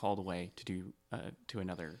arrest had been called away to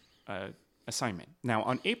another assignment. Now,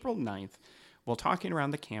 on April 9th, while talking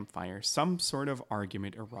around the campfire, some sort of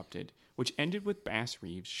argument erupted, which ended with Bass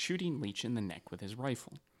Reeves shooting Leach in the neck with his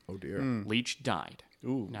rifle. Oh, dear. Leach died.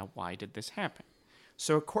 Ooh. Now, why did this happen?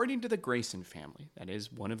 So, according to the Grayson family, that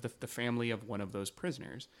is, one of the family of one of those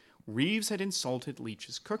prisoners, Reeves had insulted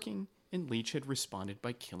Leach's cooking, and Leach had responded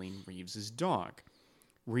by killing Reeves's dog.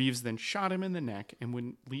 Reeves then shot him in the neck, and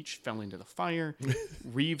when Leach fell into the fire,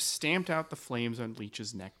 Reeves stamped out the flames on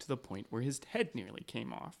Leach's neck to the point where his head nearly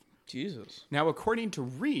came off. Jesus. Now, according to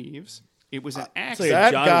Reeves, it was an accident. Like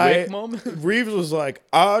that John guy, Wick moment? Reeves was like,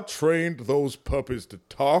 I trained those puppies to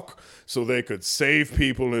talk so they could save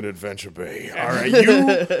people in Adventure Bay. All right,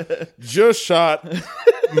 you just shot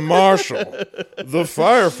Marshall, the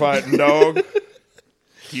firefighting dog.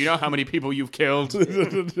 Do you know how many people you've killed?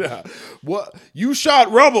 Yeah. What? You shot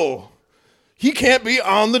Rubble. He can't be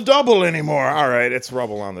on the double anymore. All right, it's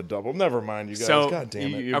Rubble on the double. Never mind, you guys. So, God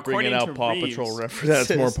damn it. You're bringing out Paw Patrol references.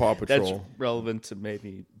 That's more Paw Patrol. That's relevant to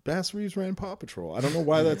maybe... Bass Reeves ran Paw Patrol. I don't know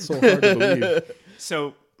why that's so hard to believe.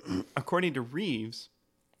 So, according to Reeves,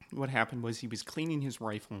 what happened was he was cleaning his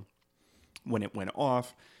rifle when it went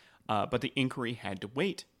off, but the inquiry had to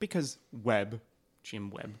wait because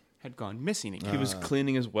Jim Webb, had gone missing again. He was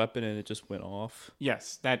cleaning his weapon and it just went off.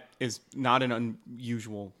 Yes, that is not an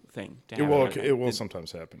unusual thing to happen. It will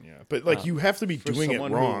sometimes happen, yeah. But you have to be doing it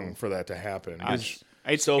wrong for that to happen.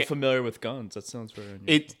 I'm so familiar with guns. That sounds very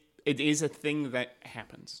unusual. It is a thing that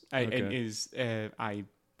happens. I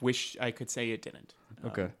wish I could say it didn't.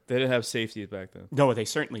 Okay. They didn't have safeties back then. No, they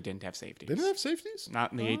certainly didn't have safeties. They didn't have safeties?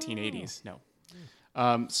 Not in the 1880s, no.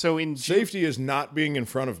 Safety is not being in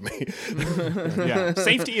front of me. Yeah,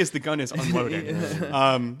 safety is the gun is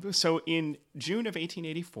unloading. So in June of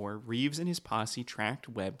 1884, Reeves and his posse tracked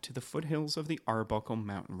Webb to the foothills of the Arbuckle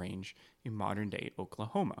mountain range in modern-day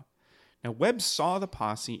Oklahoma. Now, Webb saw the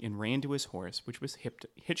posse and ran to his horse, which was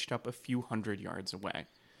hitched up a few hundred yards away.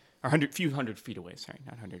 Or few hundred feet away, sorry,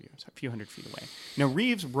 not 100 yards, a few hundred feet away. Now,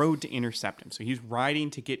 Reeves rode to intercept him, so he's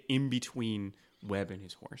riding to get in between Webb and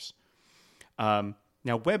his horse.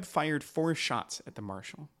 Now, Webb fired 4 shots at the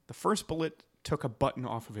marshal. The first bullet took a button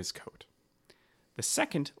off of his coat. The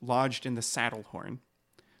second lodged in the saddle horn.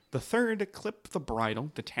 The third clipped the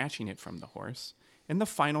bridle, detaching it from the horse. And the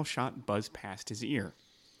final shot buzzed past his ear.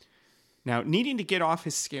 Now, needing to get off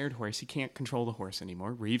his scared horse, he can't control the horse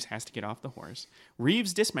anymore. Reeves has to get off the horse.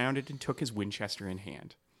 Reeves dismounted and took his Winchester in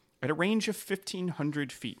hand. At a range of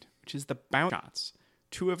 1,500 feet, which is the bound shots,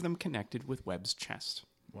 2 of them connected with Webb's chest.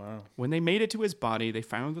 Wow. When they made it to his body, they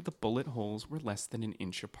found that the bullet holes were less than an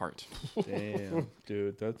inch apart. Damn,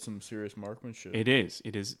 dude, that's some serious marksmanship. It is.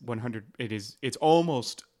 It is 100. It's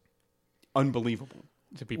almost unbelievable,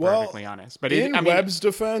 to be perfectly honest. But Webb's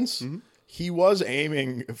defense, he was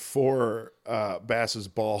aiming for Bass's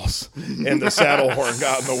balls, and the saddle horn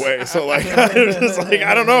got in the way. So,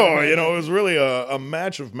 I don't know. It was really a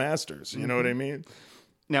match of masters. You know what I mean?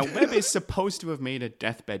 Now, Webb is supposed to have made a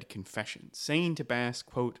deathbed confession, saying to Bass,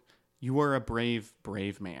 quote, "You are a brave,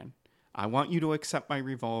 brave man. I want you to accept my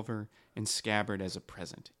revolver and scabbard as a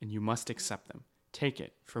present, and you must accept them. Take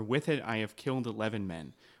it, for with it I have killed 11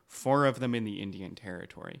 men, 4 of them in the Indian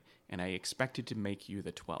Territory, and I expected to make you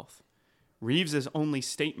the 12th. Reeves's only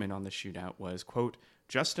statement on the shootout was, quote,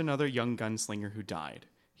 "Just another young gunslinger who died.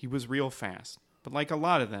 He was real fast, but like a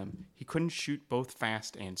lot of them, he couldn't shoot both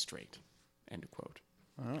fast and straight." End quote.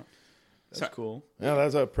 Oh, that's cool. Yeah,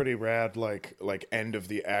 that's a pretty rad end of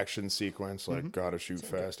the action sequence. Gotta shoot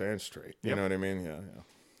fast and straight. You know what I mean? Yeah.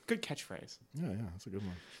 Good catchphrase. Yeah, that's a good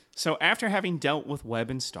one. So after having dealt with Webb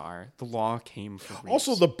and Starr, the law came for Reeves.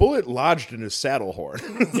 Also, the bullet lodged in his saddle horn.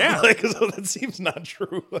 Yeah. So that seems not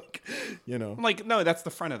true. No, that's the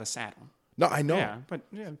front of the saddle. No, I know. Yeah, but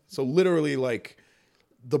yeah. So literally,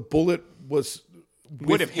 the bullet was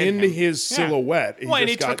Would have hit within him. his silhouette. He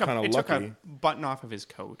just got kind of took lucky. a button off of his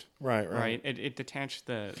coat. Right. It detached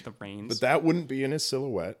the reins. But that wouldn't be in his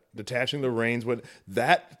silhouette. Detaching the reins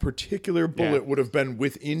that particular bullet would have been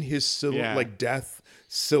within his silhouette, death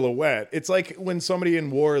silhouette. It's like when somebody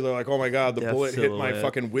in war, they're like, "Oh my God, the bullet hit my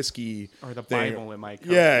fucking whiskey," or the thing. Bible in my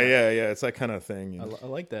coat. Yeah. It's that kind of thing. I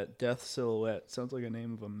like that. Death Silhouette sounds like a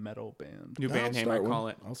name of a metal band. New band name, I call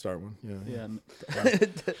it. I'll start one. Yeah.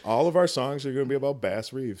 All of our songs are going to be about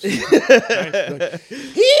Bass Reeves. He was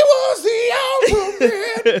the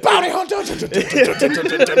ultimate bounty hunter.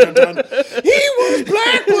 He was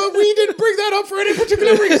black, but we didn't bring that up for any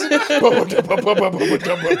particular reason.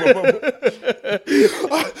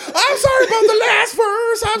 I'm sorry about the last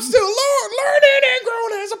verse. I'm still learning and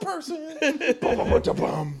growing as a person. All right.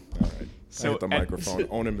 So I hit the microphone,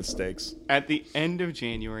 owning mistakes. At the end of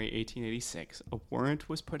January 1886, a warrant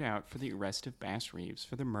was put out for the arrest of Bass Reeves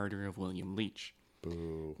for the murder of William Leach.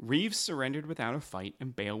 Boo. Reeves surrendered without a fight,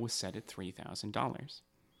 and bail was set at $3,000.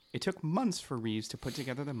 It took months for Reeves to put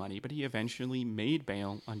together the money, but he eventually made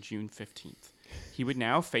bail on June 15th. He would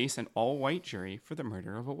now face an all-white jury for the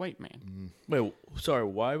murder of a white man. Wait, sorry,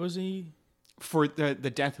 why was he? For the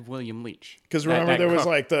death of William Leach. Because remember, there was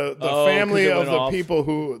like the family of the people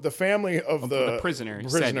who, the family of the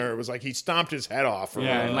prisoner was like, he stomped his head off.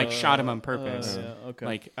 And shot him on purpose.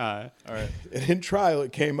 Okay. All right. And in trial,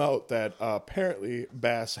 it came out that apparently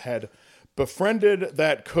Bass had befriended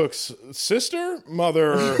that cook's sister,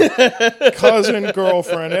 mother, cousin,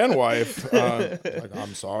 girlfriend, and wife.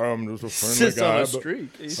 I'm sorry, I'm just a friendly guy. On a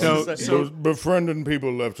streak. So befriending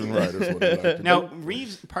people left and right is what I like to do. Now,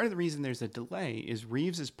 Reeves, part of the reason there's a delay is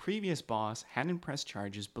Reeves's previous boss hadn't pressed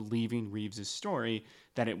charges believing Reeves's story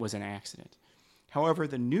that it was an accident. However,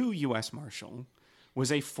 the new U.S. Marshal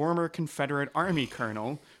was a former Confederate Army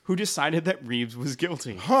colonel who decided that Reeves was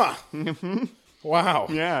guilty. Huh. Wow.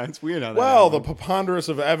 Yeah, it's weird how that Well, happened. the preponderance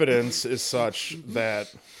of evidence is such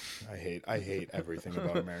that I hate everything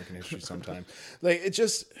about American history sometimes. It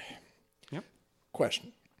just... Yep.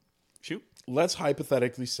 Question. Shoot. Let's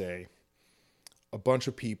hypothetically say a bunch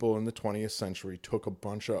of people in the 20th century took a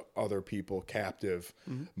bunch of other people captive,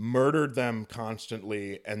 murdered them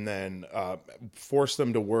constantly, and then forced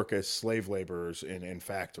them to work as slave laborers in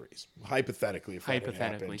factories. Hypothetically, if that had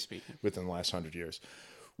happened speaking. within the last 100 years.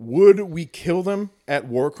 Would we kill them at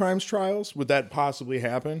war crimes trials? Would that possibly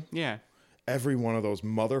happen? Yeah. Every one of those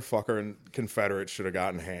motherfucking Confederates should have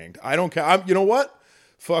gotten hanged. I don't care. You know what?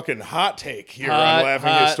 Fucking hot take here on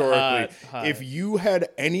Laughing Historically. Hot. If you had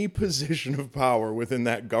any position of power within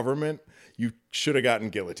that government, you should have gotten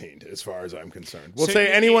guillotined, as far as I'm concerned. We'll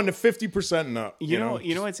say anyone to 50% and up. You know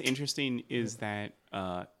what's interesting is that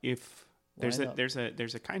if there's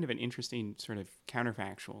a kind of an interesting sort of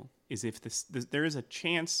counterfactual is if there is a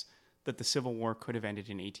chance that the Civil War could have ended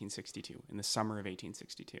in 1862, in the summer of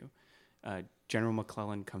 1862. General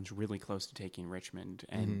McClellan comes really close to taking Richmond,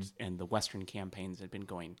 and the Western campaigns had been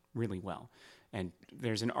going really well. And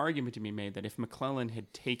there's an argument to be made that if McClellan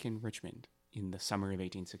had taken Richmond in the summer of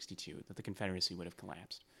 1862, that the Confederacy would have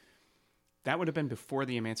collapsed. That would have been before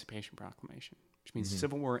the Emancipation Proclamation, which means the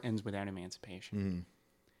Civil War ends without emancipation.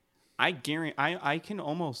 I can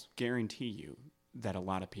almost guarantee you that a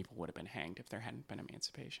lot of people would have been hanged if there hadn't been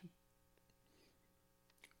emancipation.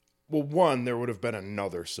 Well, one, there would have been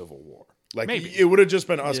another Civil War. Maybe. It would have just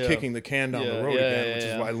been us kicking the can down the road again, which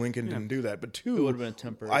is why Lincoln didn't do that. But two, it would have been a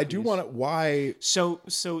temporary I do want to, why? So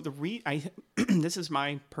this is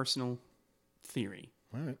my personal theory,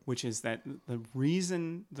 Right. which is that the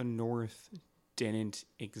reason the North didn't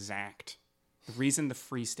exact, the reason the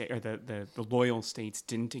free state or the loyal states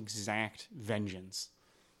didn't exact vengeance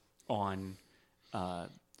on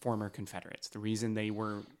former Confederates, the reason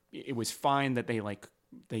it was fine that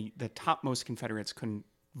the topmost Confederates couldn't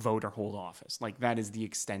vote or hold office. Like, that is the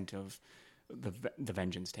extent of the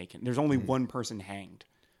vengeance taken. There's only one person hanged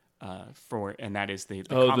and that is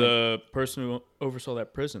the person who oversaw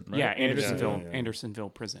that prison, right? Yeah, Andersonville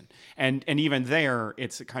prison. And even there,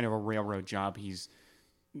 it's kind of a railroad job. He's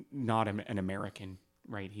not an American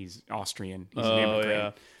right? He's Austrian. He's an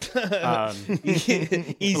immigrant.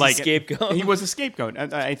 He's a scapegoat. He was a scapegoat.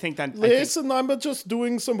 I think that. Listen, I'm just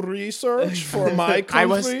doing some research for my country. I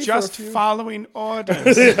was just following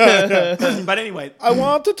orders. But anyway, I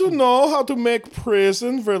wanted to know how to make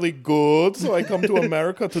prison really good, so I come to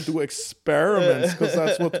America to do experiments, because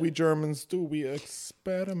that's what we Germans do. We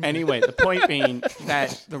experiment. Anyway, the point being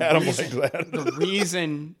that the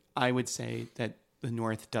reason I would say that the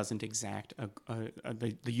North doesn't exact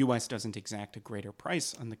the U.S. doesn't exact a greater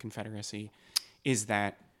price on the Confederacy is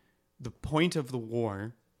that the point of the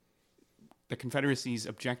war, the Confederacy's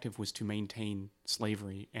objective was to maintain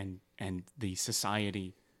slavery and the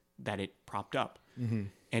society that it propped up. Mm-hmm.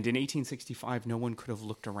 And in 1865, no one could have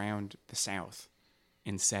looked around the South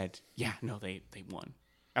and said, yeah, no, they won.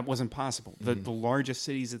 That wasn't possible. Mm-hmm. The largest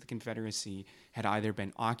cities of the Confederacy had either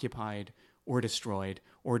been occupied or destroyed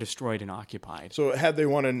and occupied. So had they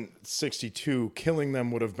won in 62, killing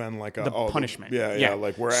them would have been like a punishment. Yeah.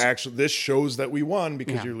 Like we're actually, this shows that we won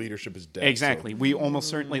because your leadership is dead. Exactly. So. We almost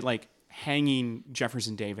certainly like hanging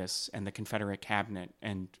Jefferson Davis and the Confederate cabinet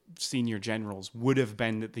and senior generals would have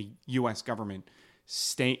been the U.S. government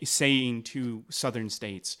saying to southern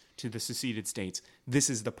states, to the seceded states, this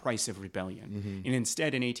is the price of rebellion. Mm-hmm. And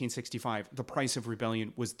instead, in 1865, the price of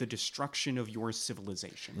rebellion was the destruction of your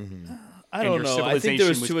civilization. Mm-hmm. I don't know. I think there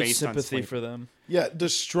was too much sympathy for them. Yeah,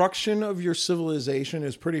 destruction of your civilization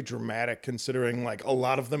is pretty dramatic, considering like a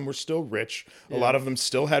lot of them were still rich, a lot of them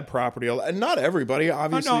still had property, and not everybody.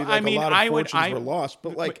 Obviously, a lot of fortunes were lost.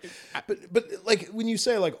 But like when you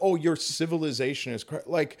say like, oh, your civilization is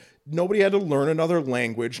like nobody had to learn another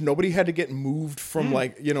language, nobody had to get moved from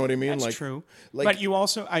like, you know what I mean? That's like true. Like, but you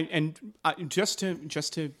also I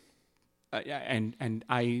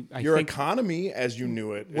your think economy as you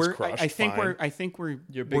knew it is crushed. I think we're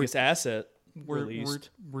your biggest asset.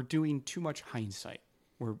 We're doing too much hindsight.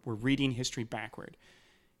 We're reading history backward.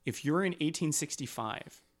 If you're in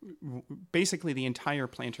 1865, basically the entire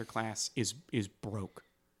planter class is broke.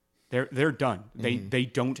 They're done. Mm-hmm. They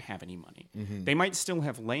don't have any money. Mm-hmm. They might still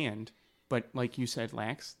have land, but like you said,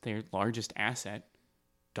 Lax, their largest asset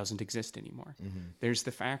doesn't exist anymore. Mm-hmm. There's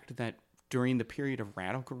the fact that during the period of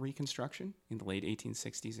radical Reconstruction in the late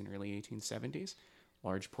 1860s and early 1870s,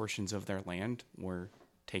 large portions of their land were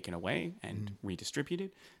taken away and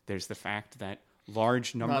redistributed. There's the fact that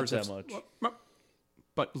large numbers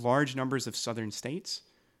large numbers of southern states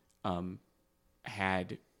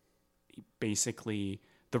had basically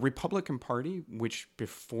the Republican Party, which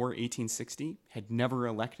before 1860 had never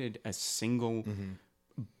elected a single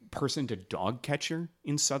person to dog catcher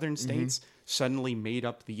in southern states, suddenly made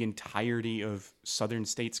up the entirety of southern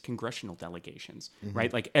states' congressional delegations,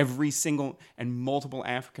 right? Like every single, and multiple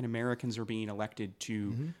African Americans are being elected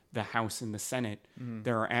to the House and the Senate.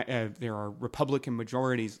 There are Republican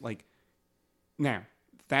majorities. Like now,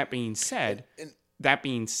 that being said,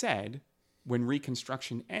 when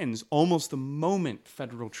Reconstruction ends, almost the moment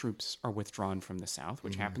federal troops are withdrawn from the South,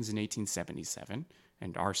 which happens in 1877,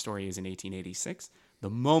 and our story is in 1886, the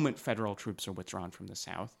moment federal troops are withdrawn from the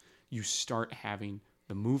South, you start having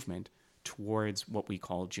the movement towards what we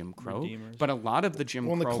call Jim Crow. Redeemers. But a lot of the Jim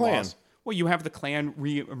Crow laws... Well, you have the Klan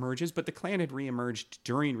re-emerges, but the Klan had re-emerged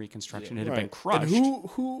during Reconstruction. It had been crushed. And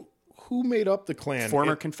who made up the Klan?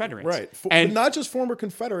 Former Confederates. Right. And not just former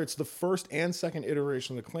Confederates. The first and second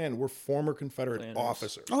iteration of the Klan were former Confederate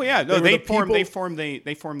officers. Oh, yeah. No, they formed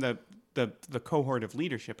the cohort of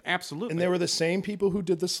leadership. Absolutely. And they were the same people who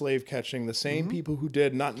did the slave catching, the same people who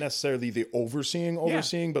did not necessarily the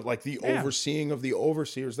overseeing, but like the overseeing of the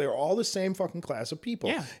overseers. They were all the same fucking class of people.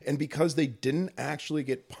 Yeah. And because they didn't actually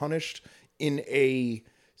get punished in a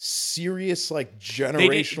serious, like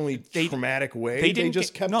generationally traumatic way, they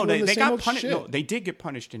just kept doing the same old shit. No, they did get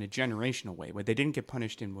punished in a generational way. What they didn't get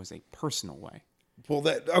punished in was a personal way. Well,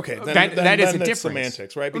 that is a difference.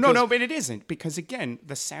 Semantics, right? Because, no, but it isn't, because again,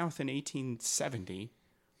 the South in 1870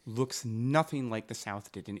 looks nothing like the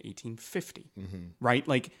South did in 1850, right?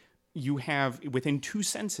 Like you have within two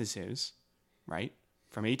censuses, right,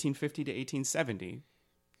 from 1850 to 1870,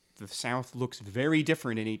 the South looks very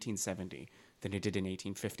different in 1870 than it did in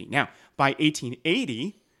 1850. Now, by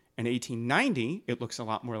 1880 and 1890, it looks a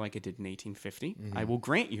lot more like it did in 1850. I will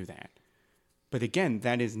grant you that. But again,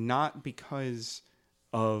 that is not because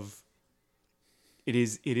of it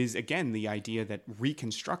is again the idea that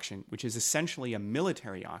Reconstruction, which is essentially a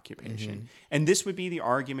military occupation, and this would be the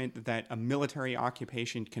argument that a military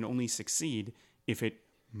occupation can only succeed if it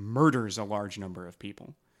murders a large number of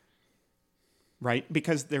people. right?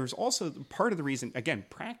 Because there's also part of the reason, again,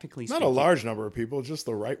 practically Not speaking. a large number of people, just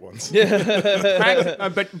the right ones.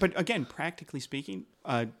 But again, practically speaking,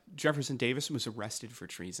 Jefferson Davis was arrested for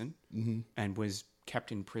treason and was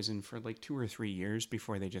kept in prison for like 2 or 3 years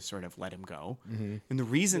before they just sort of let him go. And the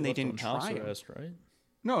reason they didn't try him, arrest, right?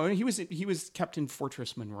 no, he was kept in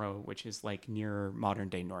Fortress Monroe, which is like near modern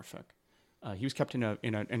day Norfolk. He was kept in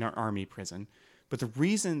an army prison. But the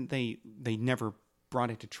reason they never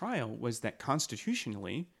brought it to trial was that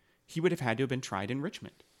constitutionally, he would have had to have been tried in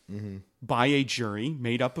Richmond by a jury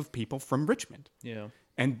made up of people from Richmond. Yeah.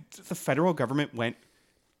 And the federal government went,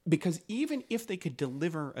 because even if they could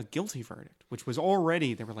deliver a guilty verdict, which was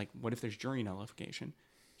already, they were like, what if there's jury nullification?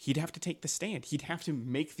 He'd have to take the stand. He'd have to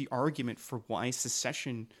make the argument for why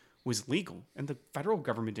secession was legal. And the federal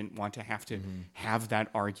government didn't want to have to have that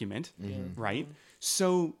argument, right?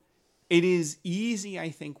 So it is easy, I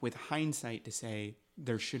think, with hindsight to say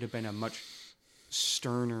there should have been a much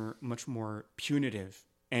sterner, much more punitive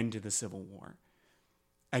end to the Civil War.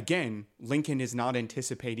 Again, Lincoln is not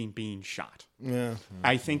anticipating being shot. Yeah.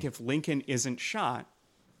 I think if Lincoln isn't shot,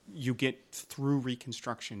 you get through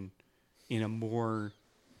Reconstruction in a more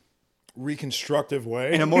reconstructive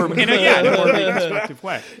way. In a more reconstructive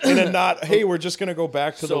way. In a not, hey, we're just going to go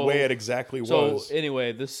back to the way it exactly was. So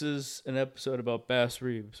anyway, this is an episode about Bass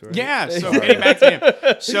Reeves, right? Yeah, so getting back to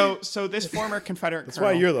him. So this former Confederate That's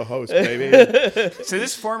colonel... why you're the host, baby. So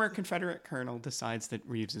this former Confederate colonel decides that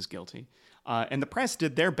Reeves is guilty. And the press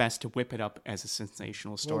did their best to whip it up as a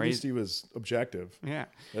sensational story. Well, at least he was objective. Yeah.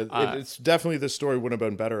 It's definitely, this story would have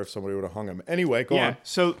been better if somebody would have hung him. Anyway, go on.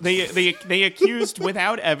 So they accused,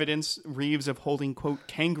 without evidence, Reeves of holding, quote,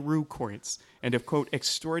 kangaroo courts and of, quote,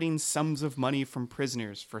 extorting sums of money from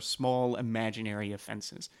prisoners for small imaginary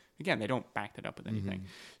offenses. Again, they don't back that up with anything.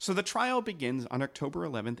 So the trial begins on October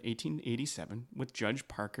 11th, 1887, with Judge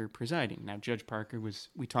Parker presiding. Now, Judge Parker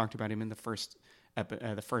we talked about him in the first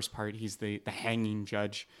part. He's the hanging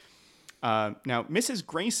judge. Now, Mrs.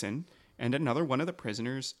 Grayson and another one of the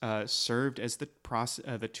prisoners served as the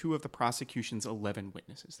two of the prosecution's 11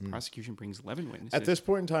 witnesses. The prosecution brings 11 witnesses. At this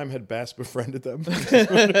point in time, had Bass befriended them?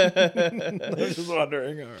 I was just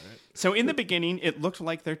wondering. All right. So in the beginning, it looked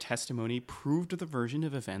like their testimony proved the version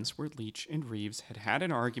of events where Leach and Reeves had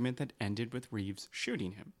an argument that ended with Reeves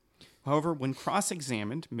shooting him. However, when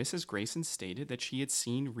cross-examined, Mrs. Grayson stated that she had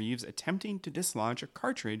seen Reeves attempting to dislodge a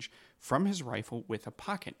cartridge from his rifle with a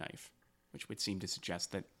pocket knife, which would seem to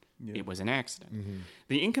suggest that it was an accident.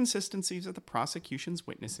 The inconsistencies of the prosecution's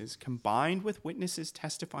witnesses, combined with witnesses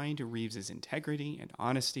testifying to Reeves's integrity and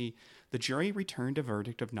honesty, the jury returned a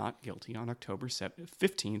verdict of not guilty on October 15th,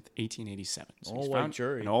 1887. So all-white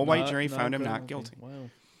jury. An all-white jury found him not guilty. Wow.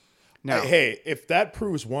 Now, hey, if that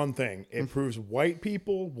proves one thing, it proves white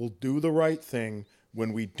people will do the right thing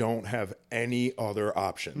when we don't have any other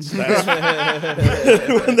options. When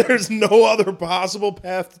there's no other possible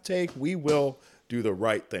path to take, we will do the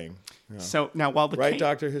right thing. Yeah. So now, while the right,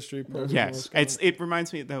 Dr. History program. Yes, it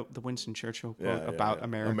reminds me of the Winston Churchill quote about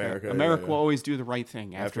America. America will always do the right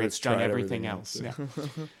thing after it's done everything else. Yeah.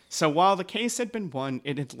 So while the case had been won,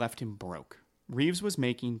 it had left him broke. Reeves was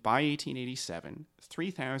making, by 1887,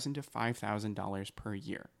 $3,000 to $5,000 per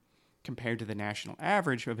year, compared to the national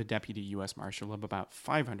average of a deputy U.S. Marshal of about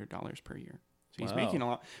 $500 per year. So he's making a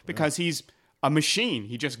lot, because he's a machine.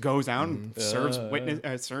 He just goes out and serves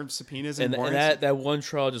subpoenas and warrants. And that one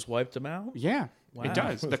trial just wiped him out? Yeah. Wow. It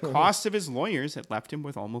does. The cost of his lawyers had left him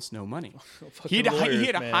with almost no money. He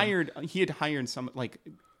had hired some, like,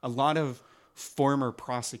 a lot of former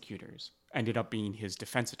prosecutors ended up being his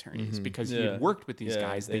defense attorneys because he had worked with these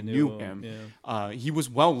guys. They knew him. Yeah. He was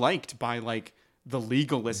well liked by, like, the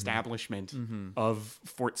legal establishment of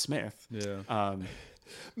Fort Smith. Yeah.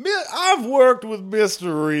 I've worked with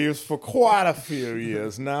Mr. Reeves for quite a few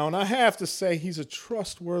years now, and I have to say he's a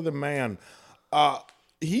trustworthy man.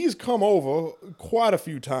 He's come over quite a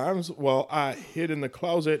few times while I hid in the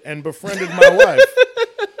closet and befriended my wife.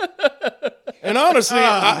 And honestly,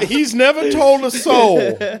 he's never told a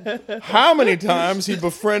soul how many times he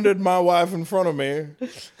befriended my wife in front of me.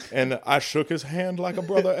 And I shook his hand like a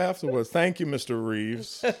brother afterwards. Thank you, Mr.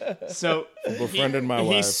 Reeves. So for befriending my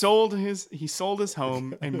wife. He sold his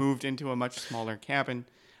home and moved into a much smaller cabin.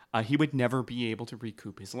 He would never be able to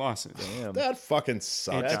recoup his losses. Damn. That fucking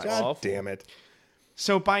sucks. God awful. Damn it.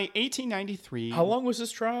 So by 1893... How long was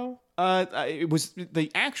this trial? It was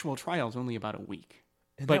the actual trial is only about a week.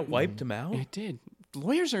 And that wiped him out? It did.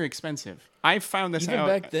 Lawyers are expensive. I found this out. Even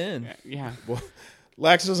back then. Yeah. Well,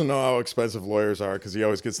 Lax doesn't know how expensive lawyers are because he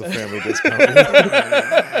always gets the family discount.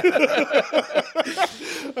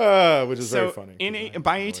 Which is very funny.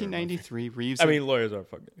 By 1893, Reeves... lawyers are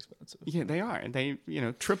fucking expensive. expensive. Yeah, they are. They,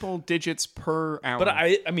 triple digits per hour. But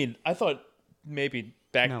I mean, I thought maybe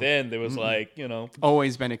back then there was like,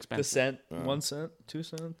 always been expensive. The cent, 1 cent, 2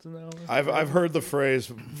 cents an hour. I've heard the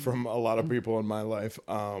phrase from a lot of people in my life,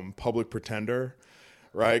 public pretender,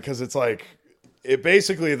 right? Because it's like,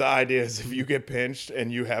 basically the idea is if you get pinched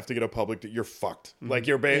and you have to get a public, you're fucked. Like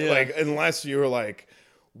you're like, unless you're like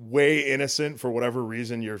way innocent for whatever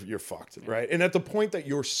reason, you're fucked, right? And at the point that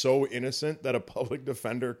you're so innocent that a public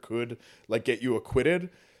defender could like get you acquitted,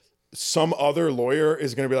 some other lawyer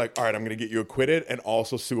is going to be like, all right, I'm going to get you acquitted and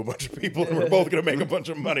also sue a bunch of people, and we're both going to make a bunch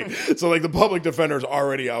of money. So like the public defender is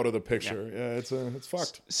already out of the picture. Yeah, it's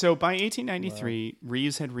fucked. So by 1893,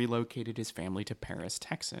 Reeves had relocated his family to Paris,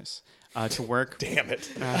 Texas, to work. Damn it!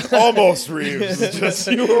 Almost Reeves. Just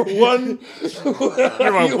you were one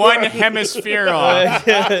hemisphere off,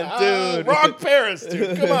 dude. Wrong Paris,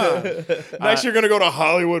 dude. Come on. Next, you're going to go to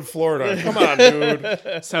Hollywood, Florida. Come on,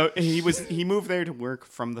 dude. So he moved there to work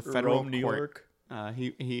from the federal Rome, New court.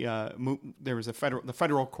 York. Moved, there was the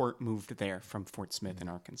federal court moved there from Fort Smith in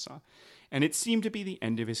Arkansas, and it seemed to be the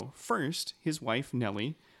end of his. First, his wife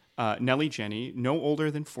Nellie Jenny, no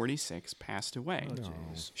older than 46, passed away.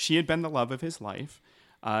 She had been the love of his life.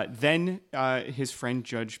 Then his friend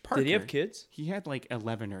Judge Parker. Did he have kids? He had like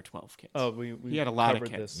 11 or 12 kids. Oh, he had a lot of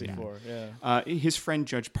covered kids this before. His friend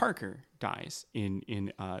Judge Parker dies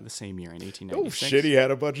in the same year in 1896. Oh shit, he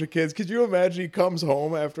had a bunch of kids. Could you imagine he comes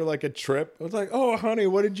home after like a trip? I was like, oh honey,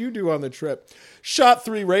 what did you do on the trip? Shot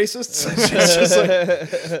 3 racists. It's just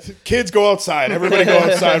like, kids go outside. Everybody go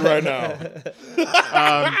outside right now.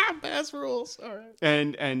 Bass rules. All right.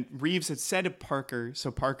 And Reeves had said of Parker,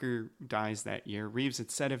 so Parker dies that year. Reeves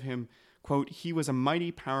had said of him, quote, he was a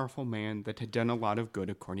mighty powerful man that had done a lot of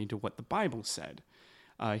good according to what the Bible said.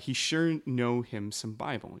 He sure know him some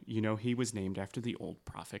Bible. He was named after the old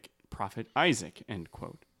prophet Isaac, end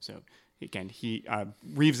quote. So again,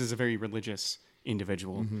 Reeves is a very religious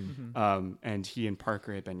individual, and he and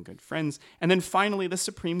Parker had been good friends. And then finally, the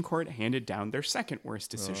Supreme Court handed down their second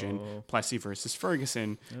worst decision, Plessy versus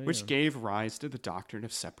Ferguson, which gave rise to the doctrine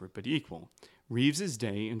of separate but equal. Reeves's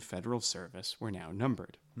day in federal service were now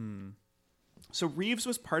numbered. So Reeves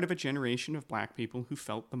was part of a generation of black people who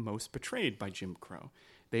felt the most betrayed by Jim Crow.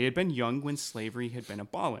 They had been young when slavery had been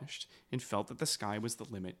abolished and felt that the sky was the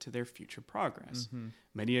limit to their future progress.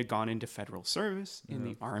 Many had gone into federal service, in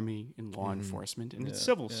the army, in law enforcement, and in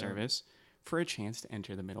civil service for a chance to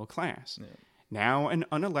enter the middle class. Now, an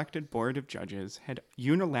unelected board of judges had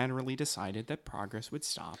unilaterally decided that progress would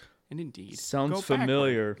stop and indeed sounds go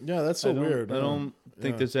familiar. Yeah, that's so weird. I don't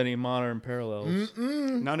think there's any modern parallels.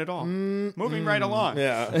 None at all. Moving right along.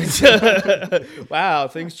 Yeah. Wow,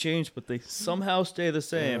 things change, but they somehow stay the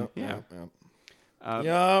same. Yeah.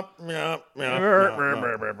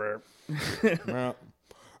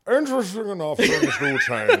 Interesting enough, things do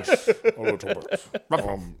change a little bit.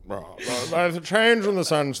 There's a change in the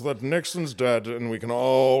sense that Nixon's dead, and we can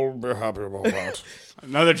all be happy about that.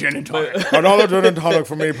 Another gin and tonic. Another gin and tonic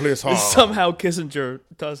for me, please. Somehow Kissinger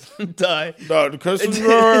doesn't die.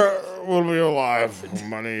 Kissinger will be alive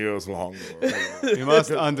many years longer. You must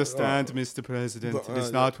understand, Mr. President, it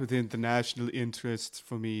is not within the national interest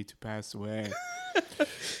for me to pass away.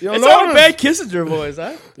 It's not a bad Kissinger voice,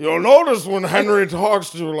 huh? You'll notice when Henry talks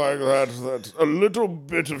to you like that a little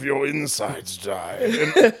bit of your insides die.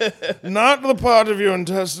 And not the part of your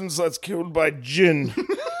intestines that's killed by gin,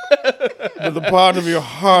 but the part of your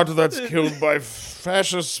heart that's killed by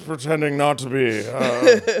fascists pretending not to be.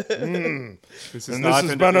 This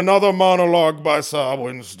has been another monologue by Sir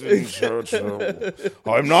Winston Churchill.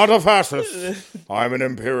 I'm not a fascist. I'm an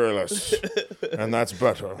imperialist. And that's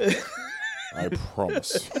better. I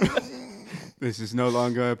promise. This is no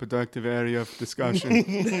longer a productive area of discussion.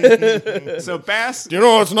 So Bass... Do you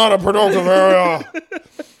know it's not a productive area?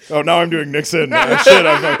 Oh, now I'm doing Nixon. Shit,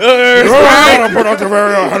 I'm like, it's not a productive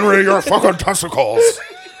area, Henry. Your fucking testicles.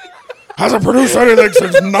 Hasn't produced anything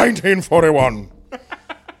since 1941. That's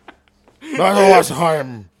the last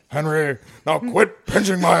time, Henry. Now quit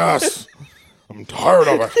pinching my ass. I'm tired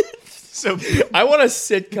of it. So I want a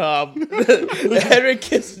sitcom. Henry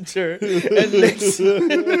Kissinger and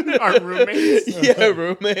Nixon are roommates. Yeah,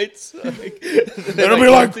 roommates. It'll be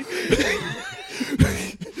like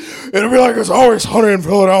It's Always Sunny in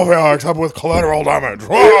Philadelphia, except with collateral damage.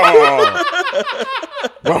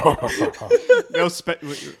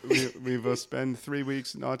 We will spend 3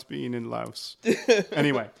 weeks not being in Laos.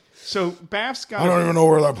 Anyway. So Baff's got... I don't even know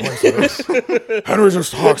where that place is. Henry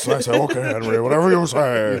just talks, and I say, okay, Henry, whatever you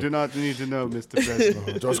say. You do not need to know, Mr.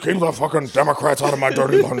 President. Just keep the fucking Democrats out of my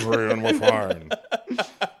dirty laundry, and we're fine.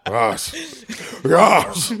 Yes.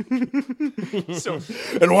 Yes. So,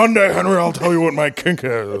 And one day, Henry, I'll tell you what my kink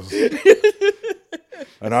is.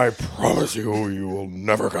 And I promise you, you will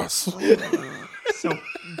never guess. so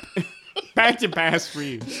back to Bass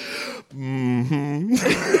Reeves. Mm-hmm.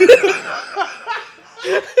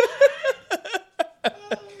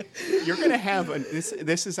 You're going to have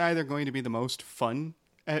this is either going to be the most fun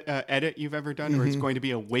edit you've ever done, or it's going to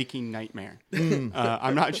be a waking nightmare.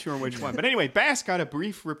 I'm not sure which one. But anyway, Bass got a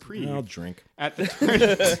brief reprieve. I'll drink. At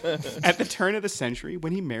the turn of the century,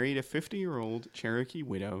 when he married a 50-year-old Cherokee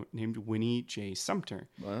widow named Winnie J. Sumter.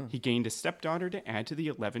 Wow. He gained a stepdaughter to add to the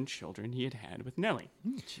 11 children he had with Nellie.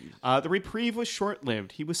 The reprieve was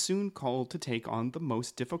short-lived. He was soon called to take on the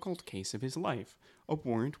most difficult case of his life. A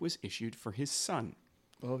warrant was issued for his son.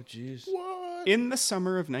 Oh, jeez. What? In the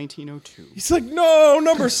summer of 1902. He's like, no,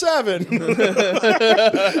 number 7. Damn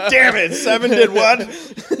it, 7 did what?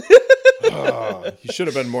 He should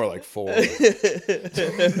have been more like 4. So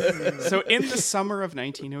in the summer of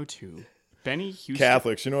 1902, Benny Houston...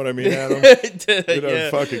 Catholics, you know what I mean, Adam? You know,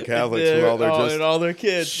 Yeah. fucking Catholics with all their just and all their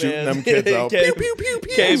kids, shooting man. them kids out. Can't, Pew, pew, pew,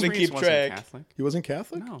 pew. can't Bass even Reeves keep wasn't track. Catholic. He wasn't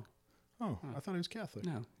Catholic? No, Oh, I thought he was Catholic.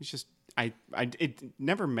 no. He's just... it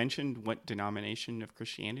never mentioned what denomination of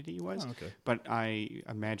Christianity he was. Oh, okay. But I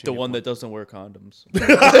imagine... The one that doesn't wear condoms.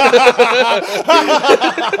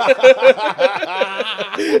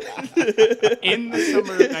 In the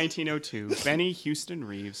summer of 1902, Benny Houston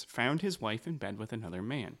Reeves found his wife in bed with another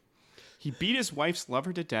man. He beat his wife's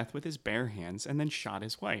lover to death with his bare hands and then shot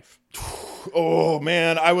his wife. Oh,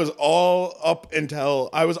 man. I was all up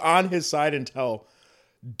until... I was on his side until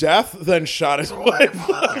death, then shot his wife.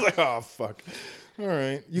 I was like, oh, fuck. All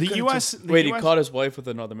right. The U.S. Wait, he caught his wife with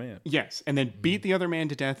another man. Yes, and then beat the other man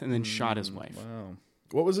to death and then shot his wife. Wow.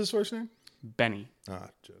 What was his first name? Benny. I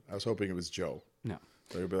was hoping it was Joe. No.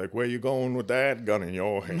 They'd be like, where you going with that gun in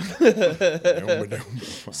your hand?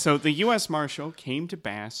 So the U.S. Marshal came to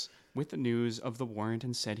Bass with the news of the warrant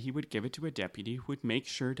and said he would give it to a deputy who would make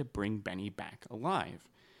sure to bring Benny back alive.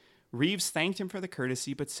 Reeves thanked him for the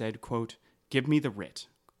courtesy but said, quote, "Give me the writ,"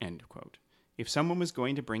 end quote. If someone was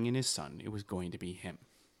going to bring in his son, it was going to be him.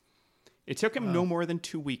 It took him no more than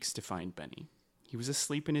 2 weeks to find Benny. He was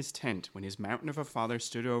asleep in his tent when his mountain of a father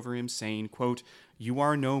stood over him saying, quote, "You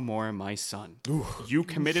are no more my son. You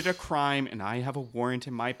committed a crime and I have a warrant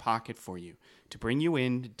in my pocket for you to bring you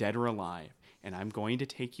in dead or alive. And I'm going to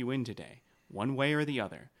take you in today, one way or the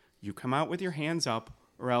other. You come out with your hands up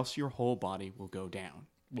or else your whole body will go down."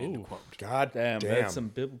 End quote. God Damn, damn. that's some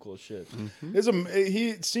biblical shit.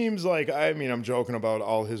 He seems like, I mean, I'm joking about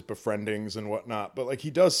all his befriendings and whatnot, but like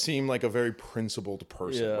he does seem like a very principled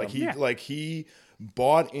person. Yeah. Like he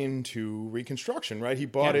bought into Reconstruction, right? He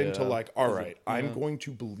bought into like, all right, I'm going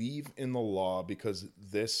to believe in the law because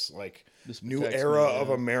this new era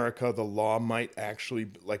of America, the law might actually,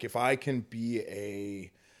 like, if I can be a...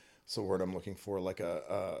 What's the word I'm looking for? Like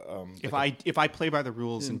If I play by the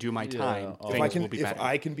rules and do my time, things will be better. If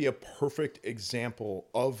I can be a perfect example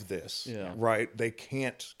of this, right? They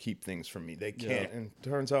can't keep things from me. They can't. Yeah. And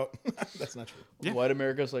turns out that's not true. Yeah. White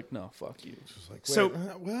America's like, no, fuck you. It's just like,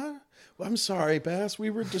 what? Well, I'm sorry, Bass. We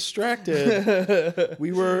were distracted.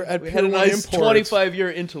 we were at. We had a nice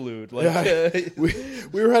 25-year interlude. Like, we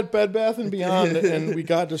were at Bed Bath and Beyond, and we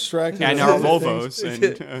got distracted. And our Volvos,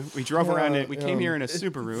 and we drove around it. We came here in a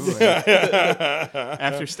Subaru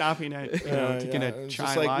after stopping at to get a chai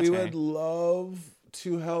just like, latte. we would love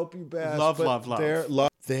to help you, Bass. Love.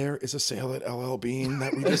 There is a sale at LL Bean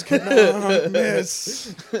that we just cannot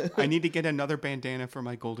miss. I need to get another bandana for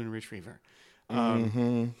my golden retriever.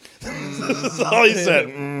 That's all he said.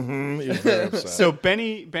 He was very upset. So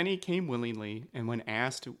Benny came willingly, and when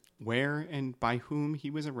asked where and by whom he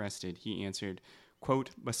was arrested, he answered,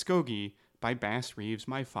 quote, "Muskogee, by Bass Reeves,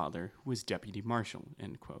 my father, who was deputy marshal,"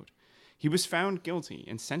 end quote. He was found guilty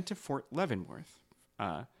and sent to Fort Leavenworth.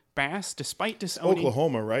 Bass, despite disowning...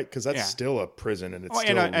 Oklahoma, right? Because that's still a prison, and it's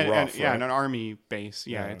still rough, right? Yeah, and an army base.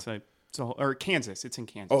 Yeah, it's or Kansas. It's in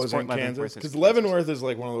Kansas. Oh, it's in Kansas? Because Leavenworth is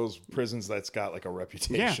like one of those prisons that's got like a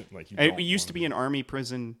reputation. Yeah. Like it used to be an army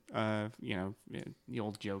prison. The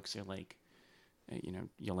old jokes are like,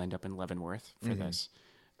 you'll end up in Leavenworth for this.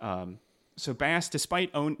 So Bass,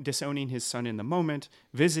 despite disowning his son in the moment,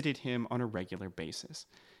 visited him on a regular basis.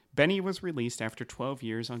 Benny was released after 12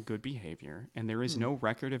 years on good behavior, and there is no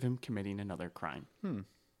record of him committing another crime.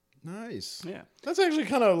 Nice. Yeah. That's actually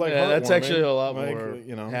kind of like that's actually a lot like, more.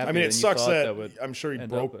 I mean, it sucks that I'm sure he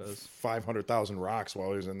end broke up as. 500,000 rocks while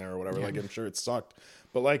he was in there or whatever. Yeah. Like, I'm sure it sucked.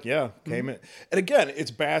 But like, came in. And again,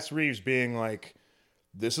 it's Bass Reeves being like,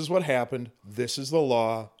 this is what happened. This is the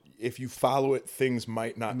law. If you follow it, things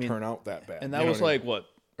might not turn out that bad. And that was like what?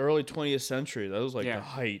 early 20th century. That was like the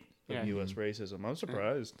height of U.S. racism. I'm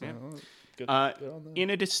surprised. Yeah. Good on that. In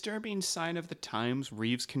a disturbing sign of the times,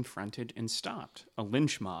 Reeves confronted and stopped a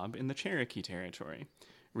lynch mob in the Cherokee Territory.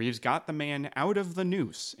 Reeves got the man out of the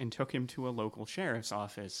noose and took him to a local sheriff's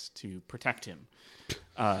office to protect him.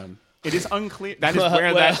 It is unclear. That is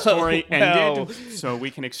where that story ended, so we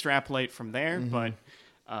can extrapolate from there. But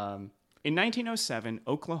in 1907,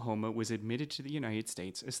 Oklahoma was admitted to the United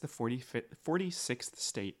States as the 46th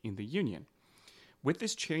state in the Union. With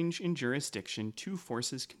this change in jurisdiction, two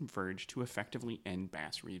forces converged to effectively end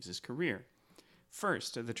Bass Reeves' career.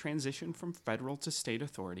 First, the transition from federal to state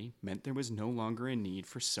authority meant there was no longer a need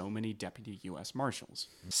for so many deputy U.S. Marshals.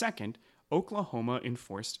 Second, Oklahoma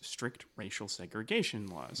enforced strict racial segregation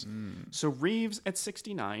laws. So Reeves, at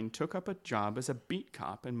 69, took up a job as a beat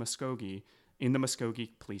cop in the Muskogee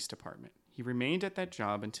Police Department. He remained at that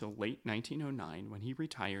job until late 1909 when he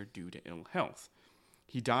retired due to ill health.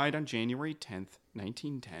 He died on January 10th,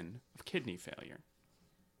 1910, of kidney failure.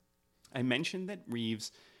 I mentioned that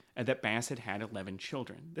that Bass had 11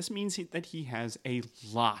 children. This means that he has a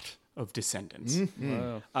lot of descendants.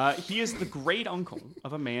 Wow. He is the great uncle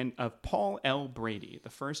of Paul L. Brady, the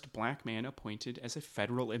first black man appointed as a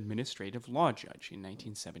federal administrative law judge in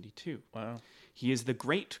 1972. Wow. He is the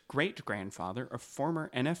great-great-grandfather of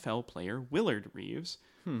former NFL player Willard Reeves,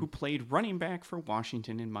 who played running back for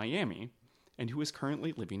Washington and Miami, and who is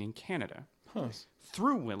currently living in Canada. Huh.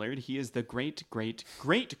 Through Willard, he is the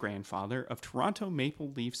great-great-great-grandfather of Toronto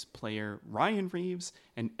Maple Leafs player Ryan Reeves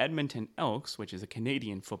and Edmonton Elks, which is a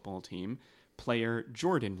Canadian football team, player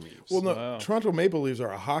Jordan Reeves. Well, no, Toronto Maple Leafs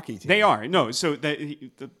are a hockey team. They are. No, so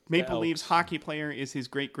the Maple Leafs hockey player is his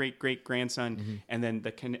great-great-great-grandson, and then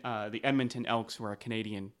the Edmonton Elks, who are a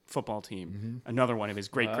Canadian football team, another one of his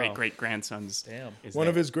great-great-great-grandsons. Damn. One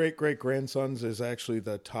of his great-great-grandsons is actually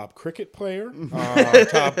the top cricket player,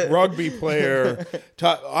 top rugby player.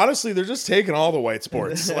 Honestly, they're just taking all the white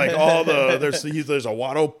sports. Like there's a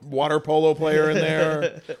water polo player in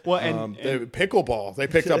there. Well, and pickleball. They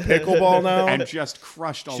picked up pickleball now. And just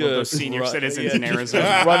crushed all of those senior citizens in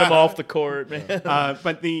Arizona. Run them off the court, man.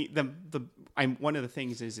 But one of the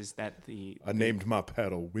things is that I named my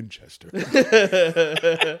paddle Winchester.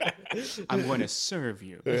 I'm going to serve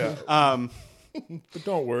you. Yeah. But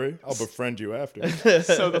don't worry, I'll befriend you after.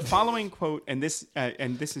 So the following quote, and this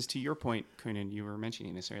is to your point, Kunin, you were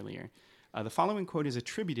mentioning this earlier. The following quote is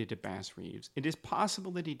attributed to Bass Reeves. It is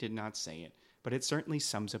possible that he did not say it, but it certainly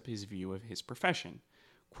sums up his view of his profession.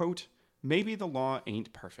 Quote, "Maybe the law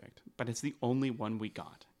ain't perfect, but it's the only one we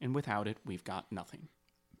got, and without it, we've got nothing."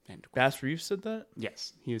 End quote. Bass Reeves said that?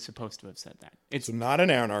 Yes, he is supposed to have said that. It's So not an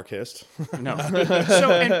anarchist. no.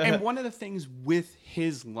 So, and one of the things with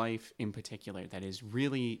his life in particular that is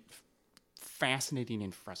really fascinating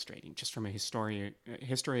and frustrating, just from a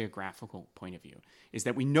historiographical point of view, is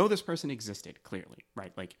that we know this person existed clearly,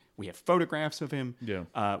 right? Like we have photographs of him,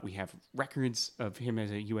 we have records of him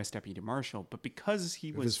as a U.S. deputy marshal, but because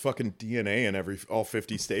he was his fucking DNA in all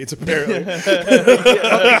 50 states apparently,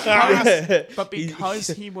 but because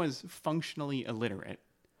he was functionally illiterate,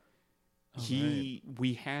 he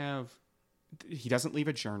doesn't leave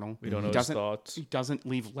a journal. We don't know his thoughts. He doesn't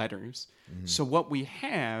leave letters. So what we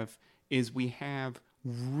have is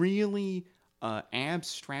really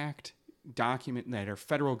abstract document that are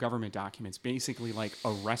federal government documents, basically like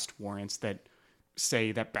arrest warrants that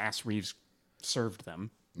say that Bass Reeves served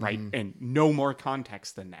them, right? And no more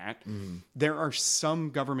context than that. There are some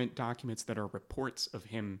government documents that are reports of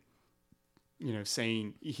him,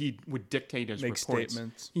 saying he would dictate his reports.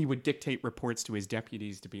 Statements. He would dictate reports to his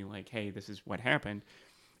deputies to be like, hey, this is what happened.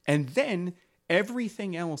 And then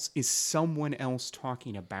everything else is someone else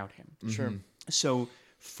talking about him. Sure. So,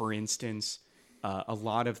 for instance, a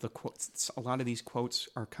lot of these quotes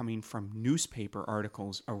are coming from newspaper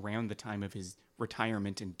articles around the time of his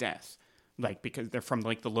retirement and death. Like, because they're from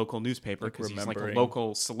like the local newspaper, because he's like a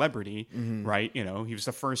local celebrity, right? He was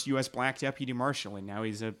the first U.S. black deputy marshal, and now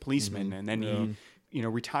he's a policeman, and then he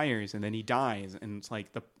retires, and then he dies, and it's like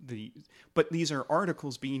but these are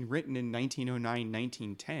articles being written in 1909,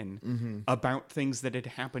 1910 about things that had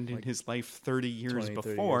happened in his life 30 years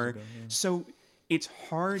before. Years ago, so it's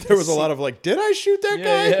hard. There was a lot of like, did I shoot that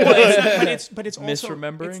guy? Yeah. But it's also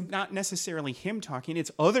misremembering. It's not necessarily him talking;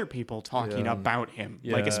 it's other people talking about him.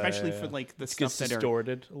 Like especially for like the stuff that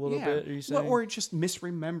distorted a little bit. Are you saying? Or just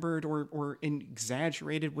misremembered or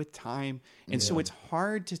exaggerated with time, and so it's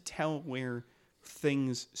hard to tell where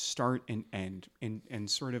things start and end. And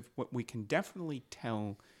sort of what we can definitely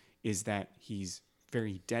tell is that he's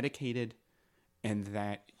very dedicated, and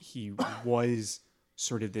that he was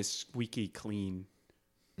sort of this squeaky clean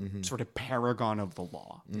sort of paragon of the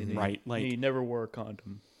law, right? Like he never wore a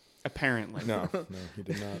condom. Apparently. No, he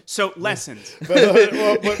did not. So lessons. but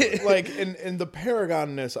like in the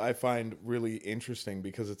paragonness I find really interesting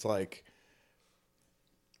because it's like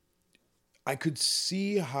I could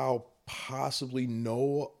see how possibly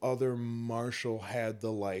no other marshal had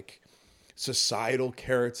the like societal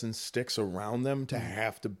carrots and sticks around them to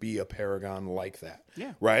have to be a paragon like that.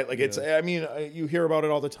 Yeah. Right? Like it's, I mean, you hear about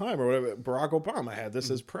it all the time or whatever. Barack Obama had this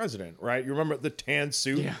as president, right? You remember the tan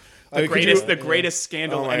suit? Yeah. I mean, The greatest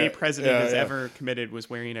scandal any president has ever committed was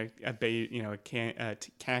wearing a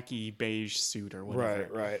khaki beige suit or whatever.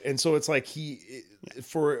 Right. And so it's like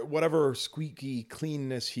for whatever squeaky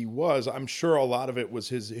cleanness he was, I'm sure a lot of it was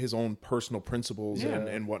his own personal principles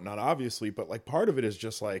and whatnot, obviously. But like part of it is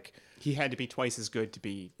just like he had to be twice as good to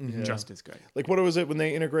be just as good. Like what was it when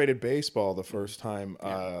they integrated baseball the first time?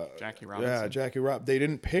 Jackie Robinson. Yeah, Jackie Rob. They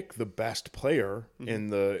didn't pick the best player in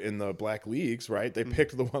the black leagues, right? They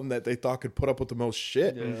picked the one that they thought could put up with the most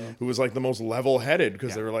shit, who was like the most level-headed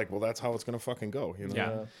because they were like, well, that's how it's gonna fucking go, you know?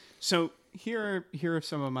 Yeah. So here are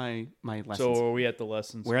some of my lessons. So are we at the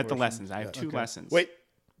lessons? We're at the lessons. I have two lessons. Wait.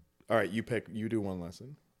 All right, you do one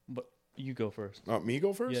lesson. But you go first. Oh, me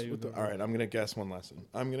go first? Yeah, you go all right, I'm going to guess one lesson.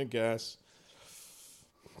 I'm going to guess...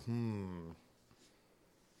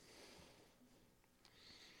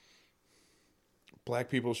 Black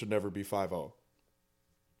people should never be 5-0.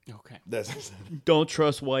 Okay. Don't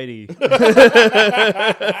trust Whitey.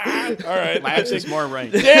 All right. Labs is more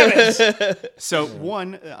right. Damn it! So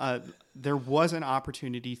there was an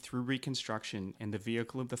opportunity through Reconstruction and the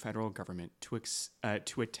vehicle of the federal government to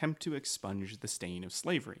attempt to expunge the stain of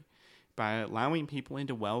slavery. By allowing people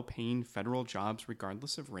into well-paying federal jobs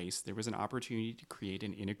regardless of race, there was an opportunity to create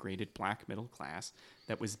an integrated black middle class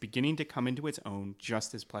that was beginning to come into its own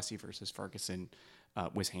just as Plessy versus Ferguson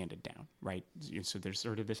was handed down, right? So there's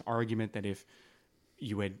sort of this argument that if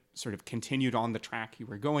you had sort of continued on the track you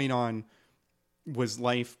were going on, were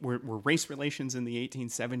race relations in the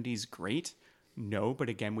 1870s great? No, but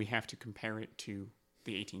again, we have to compare it to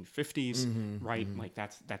the 1850s, right? Like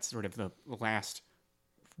that's sort of the last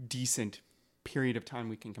decent period of time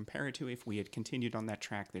we can compare it to. If we had continued on that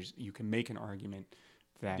track, you can make an argument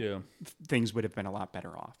that things would have been a lot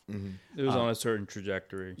better off. It was on a certain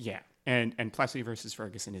trajectory. Yeah, and Plessy versus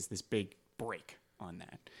Ferguson is this big break on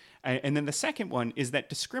that. And then the second one is that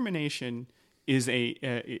discrimination is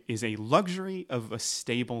a luxury of a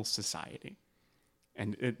stable society.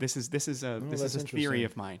 And this is a theory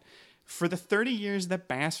of mine. For the 30 years that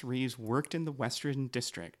Bass Reeves worked in the Western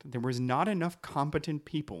District, there was not enough competent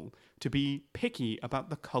people to be picky about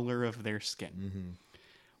the color of their skin.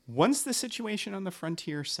 Once the situation on the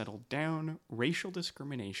frontier settled down, racial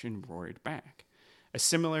discrimination roared back. A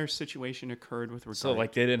similar situation occurred with regard... So,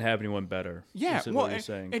 like, they didn't have anyone better. Yeah, well,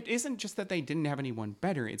 it isn't just that they didn't have anyone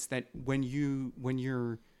better. It's that when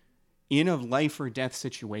you're in a life or death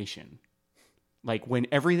situation, like when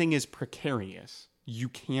everything is precarious, you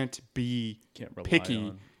can't be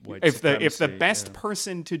picky. If the best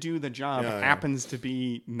person to do the job happens to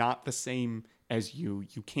be not the same as you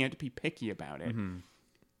can't be picky about it.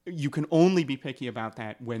 You can only be picky about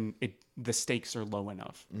that when the stakes are low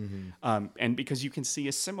enough. And because you can see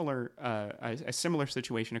a similar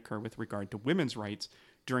situation occur with regard to women's rights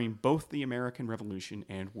during both the American Revolution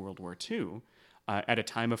and World War II. At a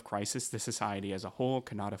time of crisis, the society as a whole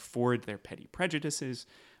cannot afford their petty prejudices,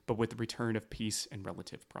 but with the return of peace and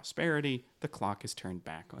relative prosperity, the clock is turned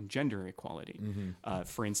back on gender equality.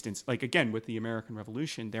 For instance, like again, with the American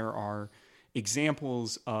Revolution, there are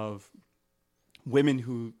examples of women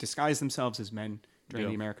who disguise themselves as men during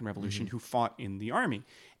the American Revolution who fought in the army.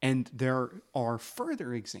 And there are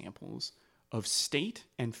further examples of state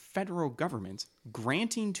and federal governments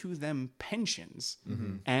granting to them pensions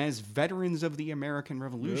as veterans of the American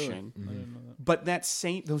Revolution. Really? I didn't know that.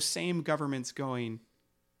 But those same governments going,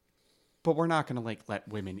 but we're not going to let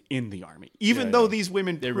women in the army, even though these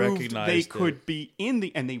women proved they could be and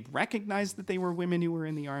they recognized that they were women who were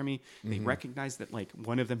in the army. They recognized that like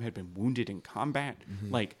one of them had been wounded in combat.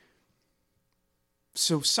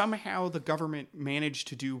 So somehow the government managed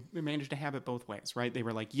to have it both ways, right? They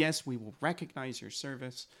were like, yes, we will recognize your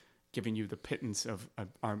service, giving you the pittance of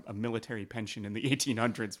a military pension in the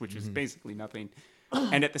 1800s, which is basically nothing.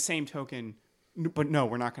 And at the same token, but no,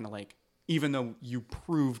 we're not going to even though you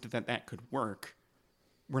proved that could work,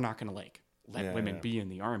 we're not going to let women be in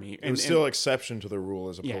the army. It was still exception to the rule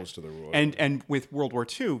as opposed to the rule. And with World War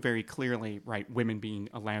II, very clearly, right, women being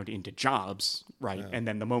allowed into jobs, right, and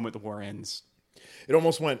then the moment the war ends, it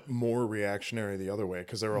almost went more reactionary the other way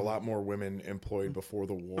because there were a lot more women employed before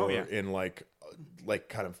the war in like like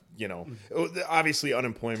kind of, obviously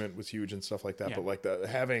unemployment was huge and stuff like that. But like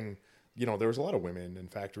having, there was a lot of women in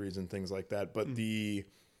factories and things like that. But the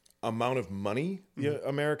amount of money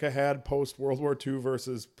America had post World War II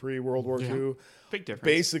versus pre World War II, big difference.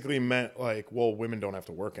 Basically meant like, well, women don't have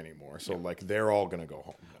to work anymore, so like they're all gonna go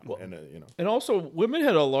home now. Well, and also women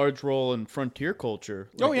had a large role in frontier culture.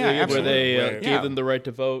 Like, absolutely. Where they gave them the right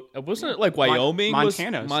to vote. Wasn't it like Wyoming?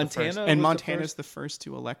 Montana, and Montana's the first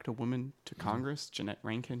to elect a woman to Congress, Jeanette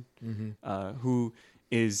Rankin, who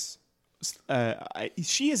is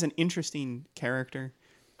she is an interesting character.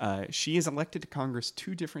 She is elected to Congress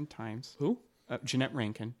 2 different times. Who? Jeanette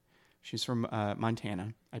Rankin. She's from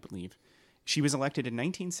Montana, I believe. She was elected in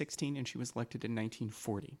 1916 and she was elected in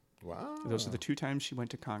 1940. Wow. Those are the 2 times she went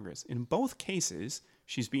to Congress. In both cases,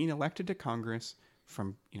 she's being elected to Congress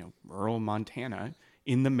from, rural Montana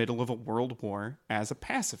in the middle of a world war as a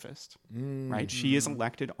pacifist, right? She is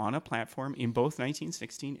elected on a platform in both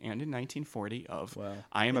 1916 and in 1940 of,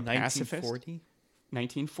 I am a pacifist.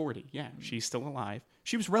 1940, yeah. She's still alive.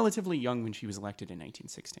 She was relatively young when she was elected in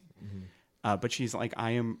 1916. But she's like,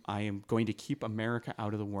 I am going to keep America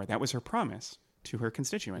out of the war. That was her promise to her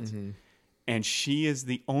constituents. And she is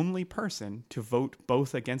the only person to vote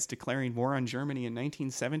both against declaring war on Germany in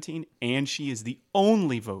 1917, and she is the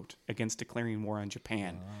only vote against declaring war on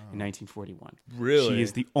Japan in 1941. Really? She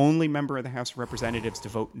is the only member of the House of Representatives to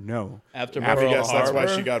vote no. After that's why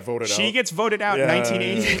she got voted out. She gets voted out in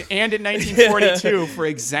 1918 and in 1942 for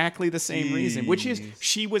exactly the same reason, which is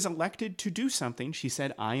she was elected to do something. She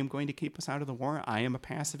said, I am going to keep us out of the war. I am a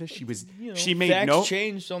pacifist. She made facts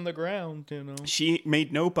changed on the ground, She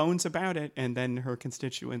made no bones about it. And then her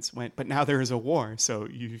constituents went, but now there is a war, so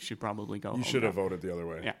you should probably go. You should have voted the other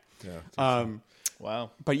way. Yeah.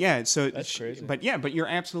 Wow. But yeah, so that's crazy. But you're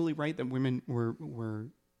absolutely right that women were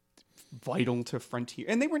vital to frontier,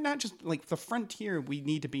 and they were not just like the frontier. We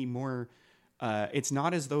need to be more. It's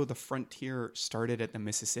not as though the frontier started at the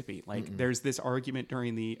Mississippi. Like there's this argument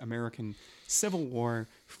during the American Civil War,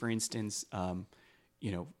 for instance.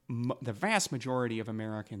 The vast majority of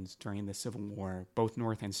Americans during the Civil War, both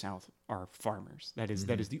North and South, are farmers. That is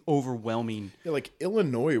the overwhelming. Yeah, like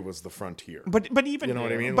Illinois was the frontier. But even you know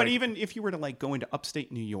what I mean? But even if you were to like go into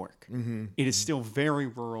upstate New York, it is still very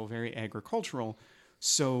rural, very agricultural.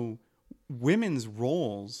 So women's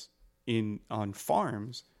roles on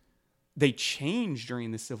farms, they change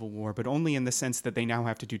during the Civil War, but only in the sense that they now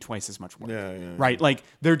have to do twice as much work. Right? Like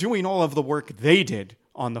they're doing all of the work they did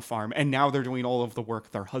on the farm, and now they're doing all of the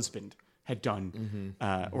work their husband had done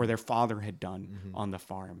or their father had done on the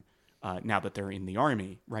farm. Now that they're in the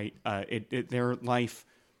army, right? Their life,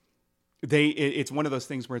 it's one of those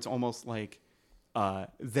things where it's almost like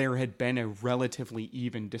there had been a relatively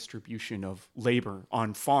even distribution of labor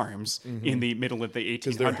on farms in the middle of the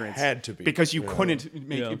 1800s. There had to be. Because you couldn't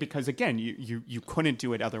make it, because again, you couldn't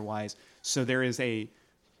do it otherwise. So there is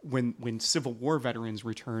when Civil War veterans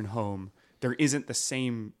return home, there isn't the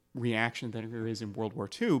same reaction that there is in World War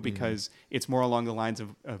II, because it's more along the lines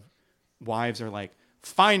of wives are like,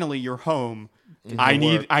 finally you're home. I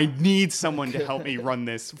need someone to help me run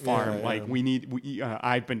this farm.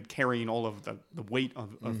 I've been carrying all of the weight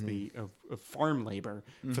of farm labor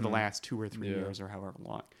for the last 2 or 3 years or however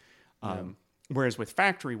long. Whereas with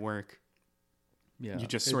factory work, you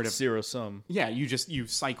just sort of zero sum. Yeah, you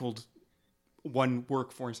cycled one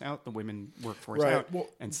workforce out, the women workforce out,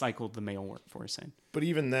 and cycled the male workforce in. But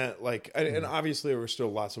even that, and obviously there were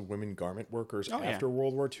still lots of women garment workers after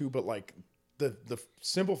World War II, but the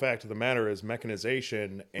simple fact of the matter is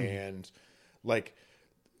mechanization and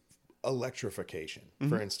electrification,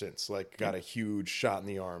 for instance, got a huge shot in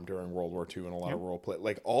the arm during World War II in a lot of rural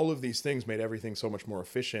places. All of these things made everything so much more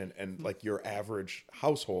efficient, and your average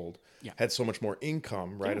household had so much more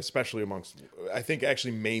income, right? Especially I think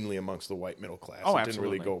actually mainly amongst the white middle class. It didn't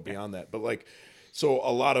really go beyond that. But so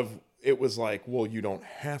a lot of it was well, you don't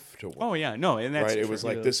have to work. Oh yeah, no, and that's right. It was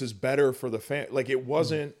this is better for the family. It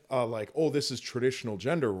wasn't oh, this is traditional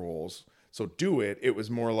gender roles, so do it. It was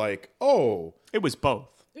more it was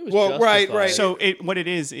both. It was right. So what it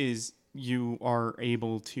is you are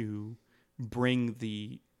able to bring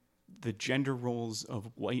the gender roles of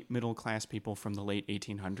white middle class people from the late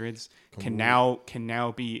 1800s can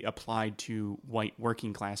now be applied to white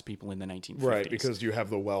working class people in the 1950s. Right, because you have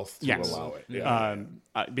the wealth to allow it. Yeah.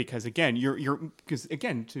 Because again,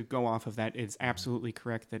 to go off of that, it's absolutely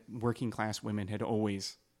correct that working class women had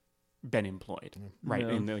always been employed, right,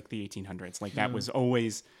 in the 1800s. That was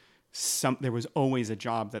always there was always a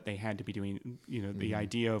job that they had to be doing. The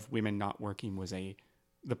idea of women not working was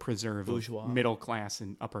the preserve bourgeois of middle class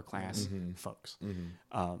and upper class folks.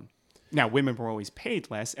 Now, women were always paid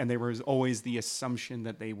less, and there was always the assumption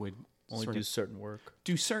that they would only do certain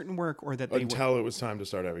work, or that they until it was time to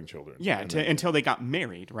start having children. Yeah, until they got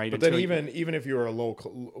married, right? But until then even if you were a low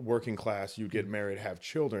working class, you'd get married, have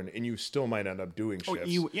children, and you still might end up doing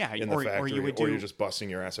shifts in the factory, or you're just busting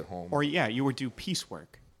your ass at home. Or you would do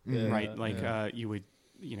piecework, right? Like you would,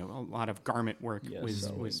 a lot of garment work was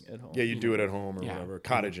at home. Yeah, you do it at home or whatever.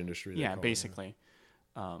 Cottage industry. Yeah, basically.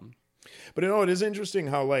 But it is interesting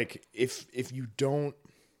how like if you don't.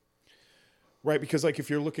 Right, because like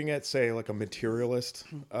if you're looking at, say, like a materialist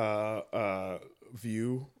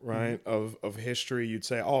view, right, of history, you'd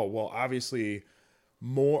say, oh, well, obviously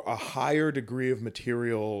a higher degree of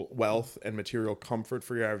material wealth and material comfort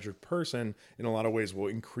for your average person in a lot of ways will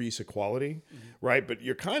increase equality, right? But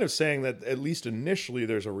you're kind of saying that at least initially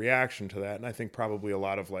there's a reaction to that, and I think probably a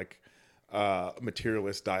lot of like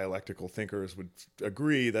materialist dialectical thinkers would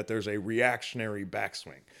agree that there's a reactionary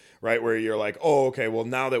backswing, right? Where you're like, oh, okay, well,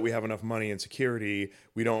 now that we have enough money and security,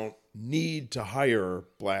 we don't need to hire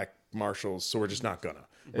black marshals, so we're just not gonna,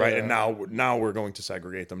 right? And now we're going to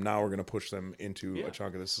segregate them. Now we're going to push them into a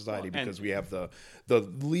chunk of the society because we have the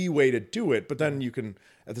leeway to do it. But then you can,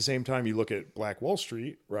 at the same time, you look at Black Wall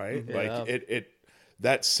Street, right? Like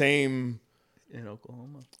that same in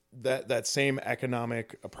Oklahoma. That same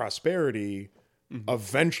economic prosperity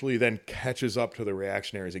eventually then catches up to the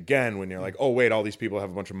reactionaries again when you're like, oh wait, all these people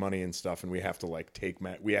have a bunch of money and stuff, and we have to like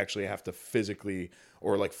we actually have to physically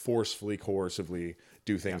or like forcefully, coercively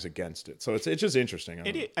do things against it. So it's just interesting.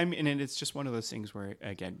 And it's just one of those things where,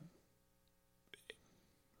 again,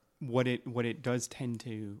 what it does tend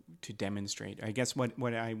to demonstrate, I guess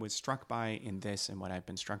what I was struck by in this and what I've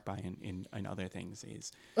been struck by in other things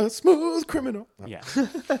is a smooth criminal. Yeah.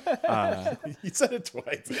 You said it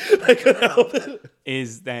twice. I couldn't help it.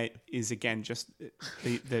 Is again just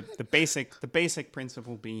the basic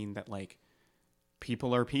principle being that like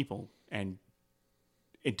people are people and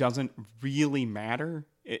it doesn't really matter.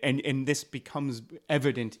 And this becomes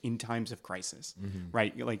evident in times of crisis,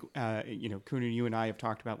 right? Like, Kuhn, you and I have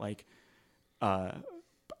talked about like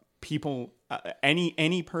people,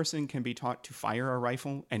 any person can be taught to fire a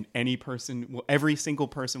rifle, and every single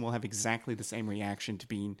person will have exactly the same reaction to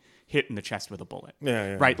being hit in the chest with a bullet.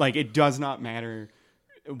 Right? Like, it does not matter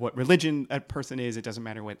what religion that person is. It doesn't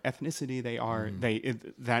matter what ethnicity they are.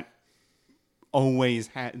 That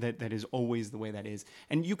is always the way that is.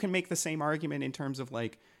 And you can make the same argument in terms of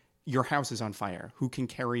like your house is on fire. Who can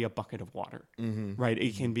carry a bucket of water? Right?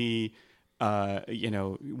 It can be,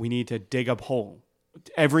 we need to dig a hole.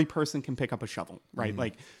 Every person can pick up a shovel, right?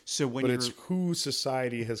 Like, so but it's who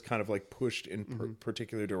society has kind of like pushed in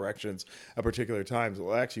particular directions at particular times.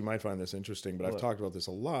 Well, actually, you might find this interesting, but I've talked about this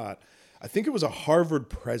a lot. I think it was a Harvard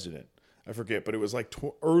president. I forget, but it was like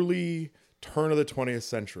early turn of the 20th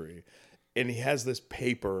century. And he has this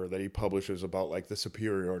paper that he publishes about like the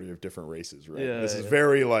superiority of different races, right? This is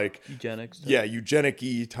very like eugenics. Yeah,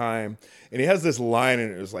 eugenic-y time. And he has this line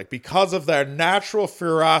and it was like, because of their natural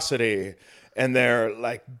ferocity and their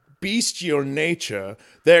like bestial nature,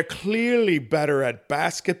 they're clearly better at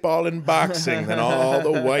basketball and boxing than all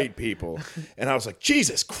the white people. And I was like,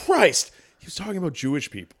 Jesus Christ. He was talking about Jewish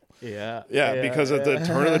people. Yeah, because at the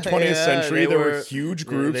turn of the 20th century, there were huge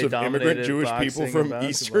groups of immigrant Jewish people from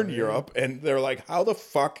Eastern Europe, and they're like, how the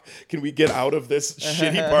fuck can we get out of this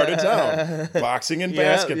shitty part of town? Boxing and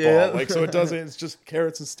basketball. Like, so it's just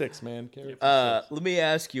carrots and sticks, man. Let me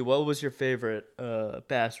ask you, what was your favorite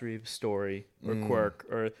Bass Reeves story or quirk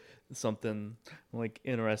or something like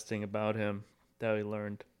interesting about him that we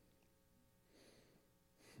learned?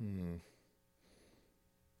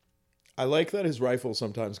 I like that his rifle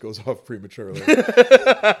sometimes goes off prematurely. Is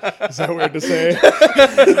that weird to say?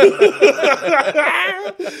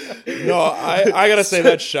 No, I gotta say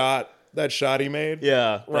that shot he made.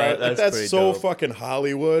 Yeah, right. That's so dope. Fucking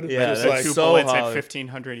Hollywood. Yeah, just like 2 bullets at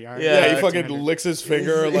 1,500 yards. Yeah, he fucking licks his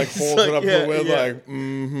finger, like holds it up to the wind, like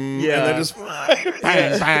and then just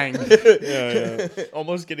bang. Yeah.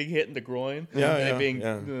 Almost getting hit in the groin. And being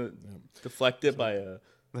deflected by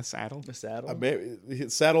the saddle.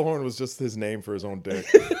 Saddlehorn was just his name for his own dick.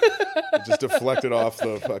 It just deflected off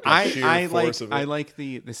the fucking sheer force of it. I like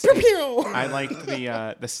the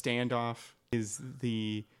standoff is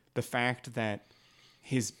the fact that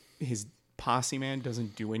his posse man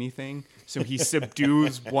doesn't do anything, so he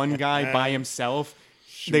subdues one guy by himself.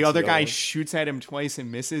 The other guy shoots at him twice and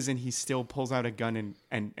misses, and he still pulls out a gun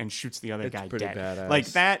and shoots the other guy dead. Badass. Like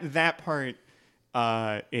that part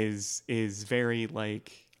is very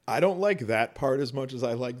like. I don't like that part as much as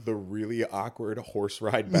I like the really awkward horse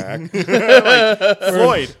ride back.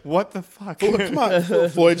 Floyd, what the fuck? Come on.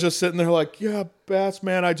 Floyd just sitting there like, yeah, Bass,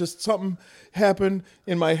 man, something happened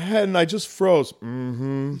in my head and I just froze.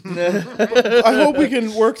 I hope we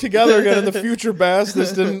can work together again in the future, Bass.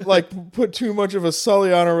 This didn't like put too much of a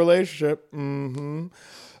sully on our relationship.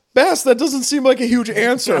 Bass, that doesn't seem like a huge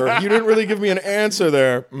answer. You didn't really give me an answer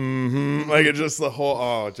there. Like it just the whole,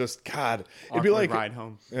 God. It'd be like ride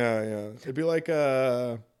home. Yeah. It'd be like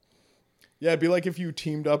it'd be like if you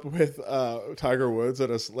teamed up with Tiger Woods at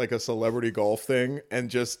a celebrity golf thing and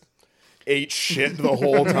just ate shit the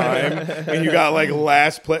whole time, and you got like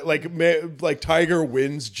last play, like Tiger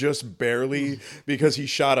wins just barely because he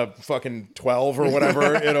shot a fucking 12 or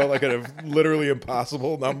whatever, like a literally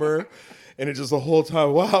impossible number. And it just the whole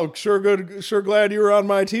time, wow, sure glad you were on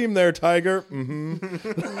my team there, Tiger. No.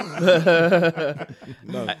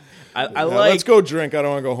 I like. Let's go drink. I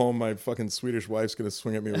don't want to go home. My fucking Swedish wife's gonna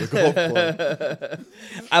swing at me with a golf club.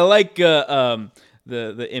 I like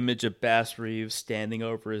the image of Bass Reeves standing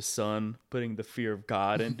over his son, putting the fear of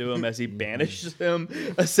God into him as he banishes him,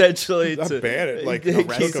 essentially. Not ban it, like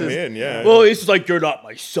took him in, yeah. Well, he's like, you're not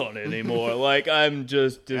my son anymore. Like, I'm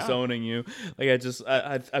just disowning you. Like, I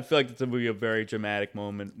feel like it's going to be a very dramatic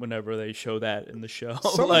moment whenever they show that in the show.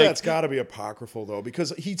 Some of that's got to be apocryphal, though,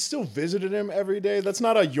 because he still visited him every day. That's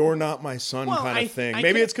not a "you're not my son" kind of thing.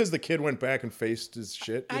 Maybe it's because the kid went back and faced his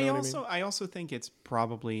shit. I also think it's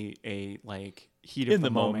probably a like heat of the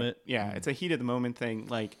moment. Yeah, it's a heat of the moment thing.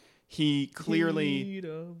 Like he clearly, heat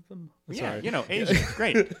of the moment. Yeah, Asian,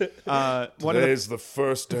 great. Today is the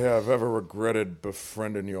first day I've ever regretted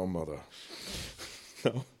befriending your mother.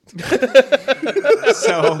 No.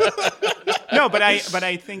 So no, but I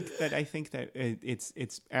think that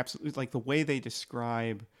it's absolutely like the way they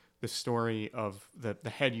describe the story of the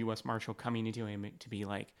head U.S. Marshal coming into him to be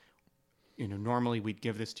like, normally we'd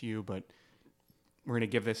give this to you, but we're going to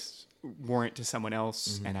give this warrant to someone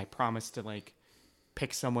else, and I promise to like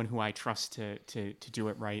pick someone who I trust to do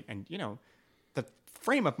it right. And the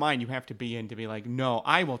frame of mind you have to be in to be like, no,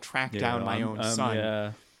 I will track down my own son.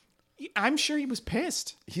 Yeah. I'm sure he was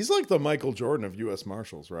pissed. He's like the Michael Jordan of U.S.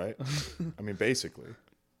 Marshals, right? I mean, basically.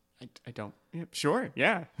 I don't. Yeah, sure.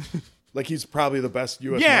 Yeah. Like he's probably the best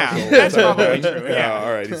U.S. Yeah, Marshal. that's probably true. Yeah,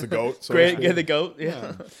 all right. He's the GOAT. So Great, the GOAT.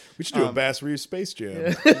 Yeah. We should do a Bass Reeves Space Jam.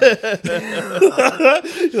 He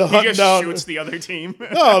just shoots the other team.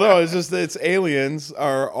 No. It's aliens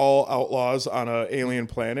are all outlaws on an alien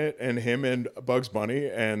planet, and him and Bugs Bunny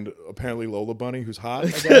and apparently Lola Bunny, who's hot, I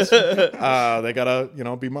guess. They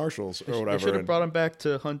gotta be marshals or whatever. They should have brought him back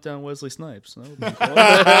to hunt down Wesley Snipes. That would be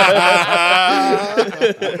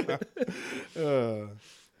cool.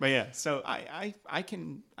 But yeah, so I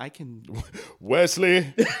can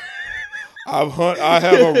Wesley, I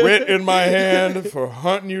have a writ in my hand for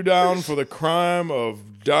hunting you down for the crime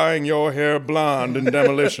of dyeing your hair blonde in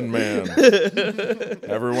Demolition Man.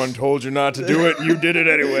 Everyone told you not to do it, and you did it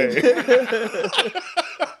anyway.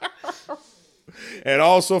 And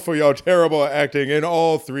also for your terrible acting in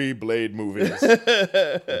all 3 Blade movies.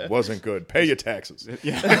 It wasn't good. Pay your taxes.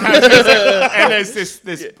 Yeah. And there's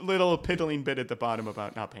this little piddling bit at the bottom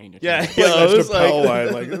about not paying your taxes. Yeah, it was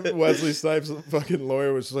line. Like Wesley Snipes' fucking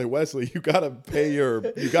lawyer was just like, Wesley, you gotta pay your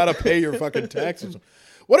fucking taxes.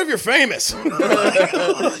 What if you're famous?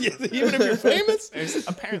 Even if you're famous?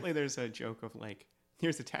 Apparently there's a joke of like,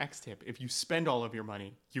 here's a tax tip. If you spend all of your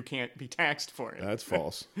money, you can't be taxed for it. That's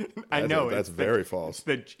false. I know. That's very false.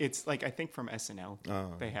 It's like, I think from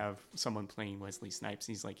SNL, they have someone playing Wesley Snipes.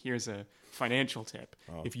 He's like, here's a financial tip.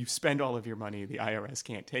 If you spend all of your money, the IRS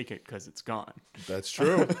can't take it because it's gone. That's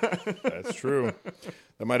true. That's true.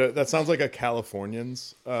 That sounds like a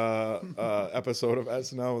Californians episode of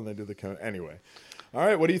SNL when they do the anyway. All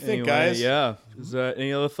right, what do you think, guys? Yeah. Is there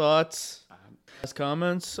any other thoughts? Last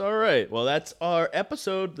comments? All right. Well, that's our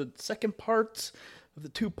episode, the second part of the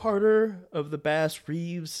 2-parter of the Bass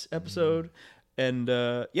Reeves episode. And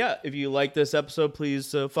if you like this episode,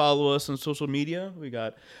 please follow us on social media. We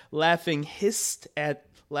got Laughing Hist at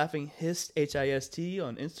Laughing Hist, HIST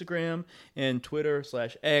on Instagram and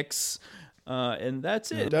Twitter/X. And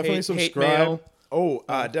that's it. Definitely subscribe.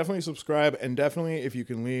 Definitely subscribe, and definitely if you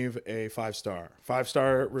can leave a 5-star.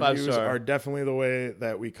 5-star reviews are definitely the way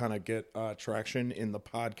that we kind of get traction in the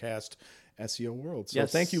podcast SEO world. So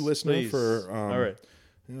thank you, listener, for. All right.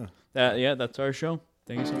 Yeah. That's our show.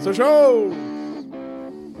 Thank you so much. It's our show.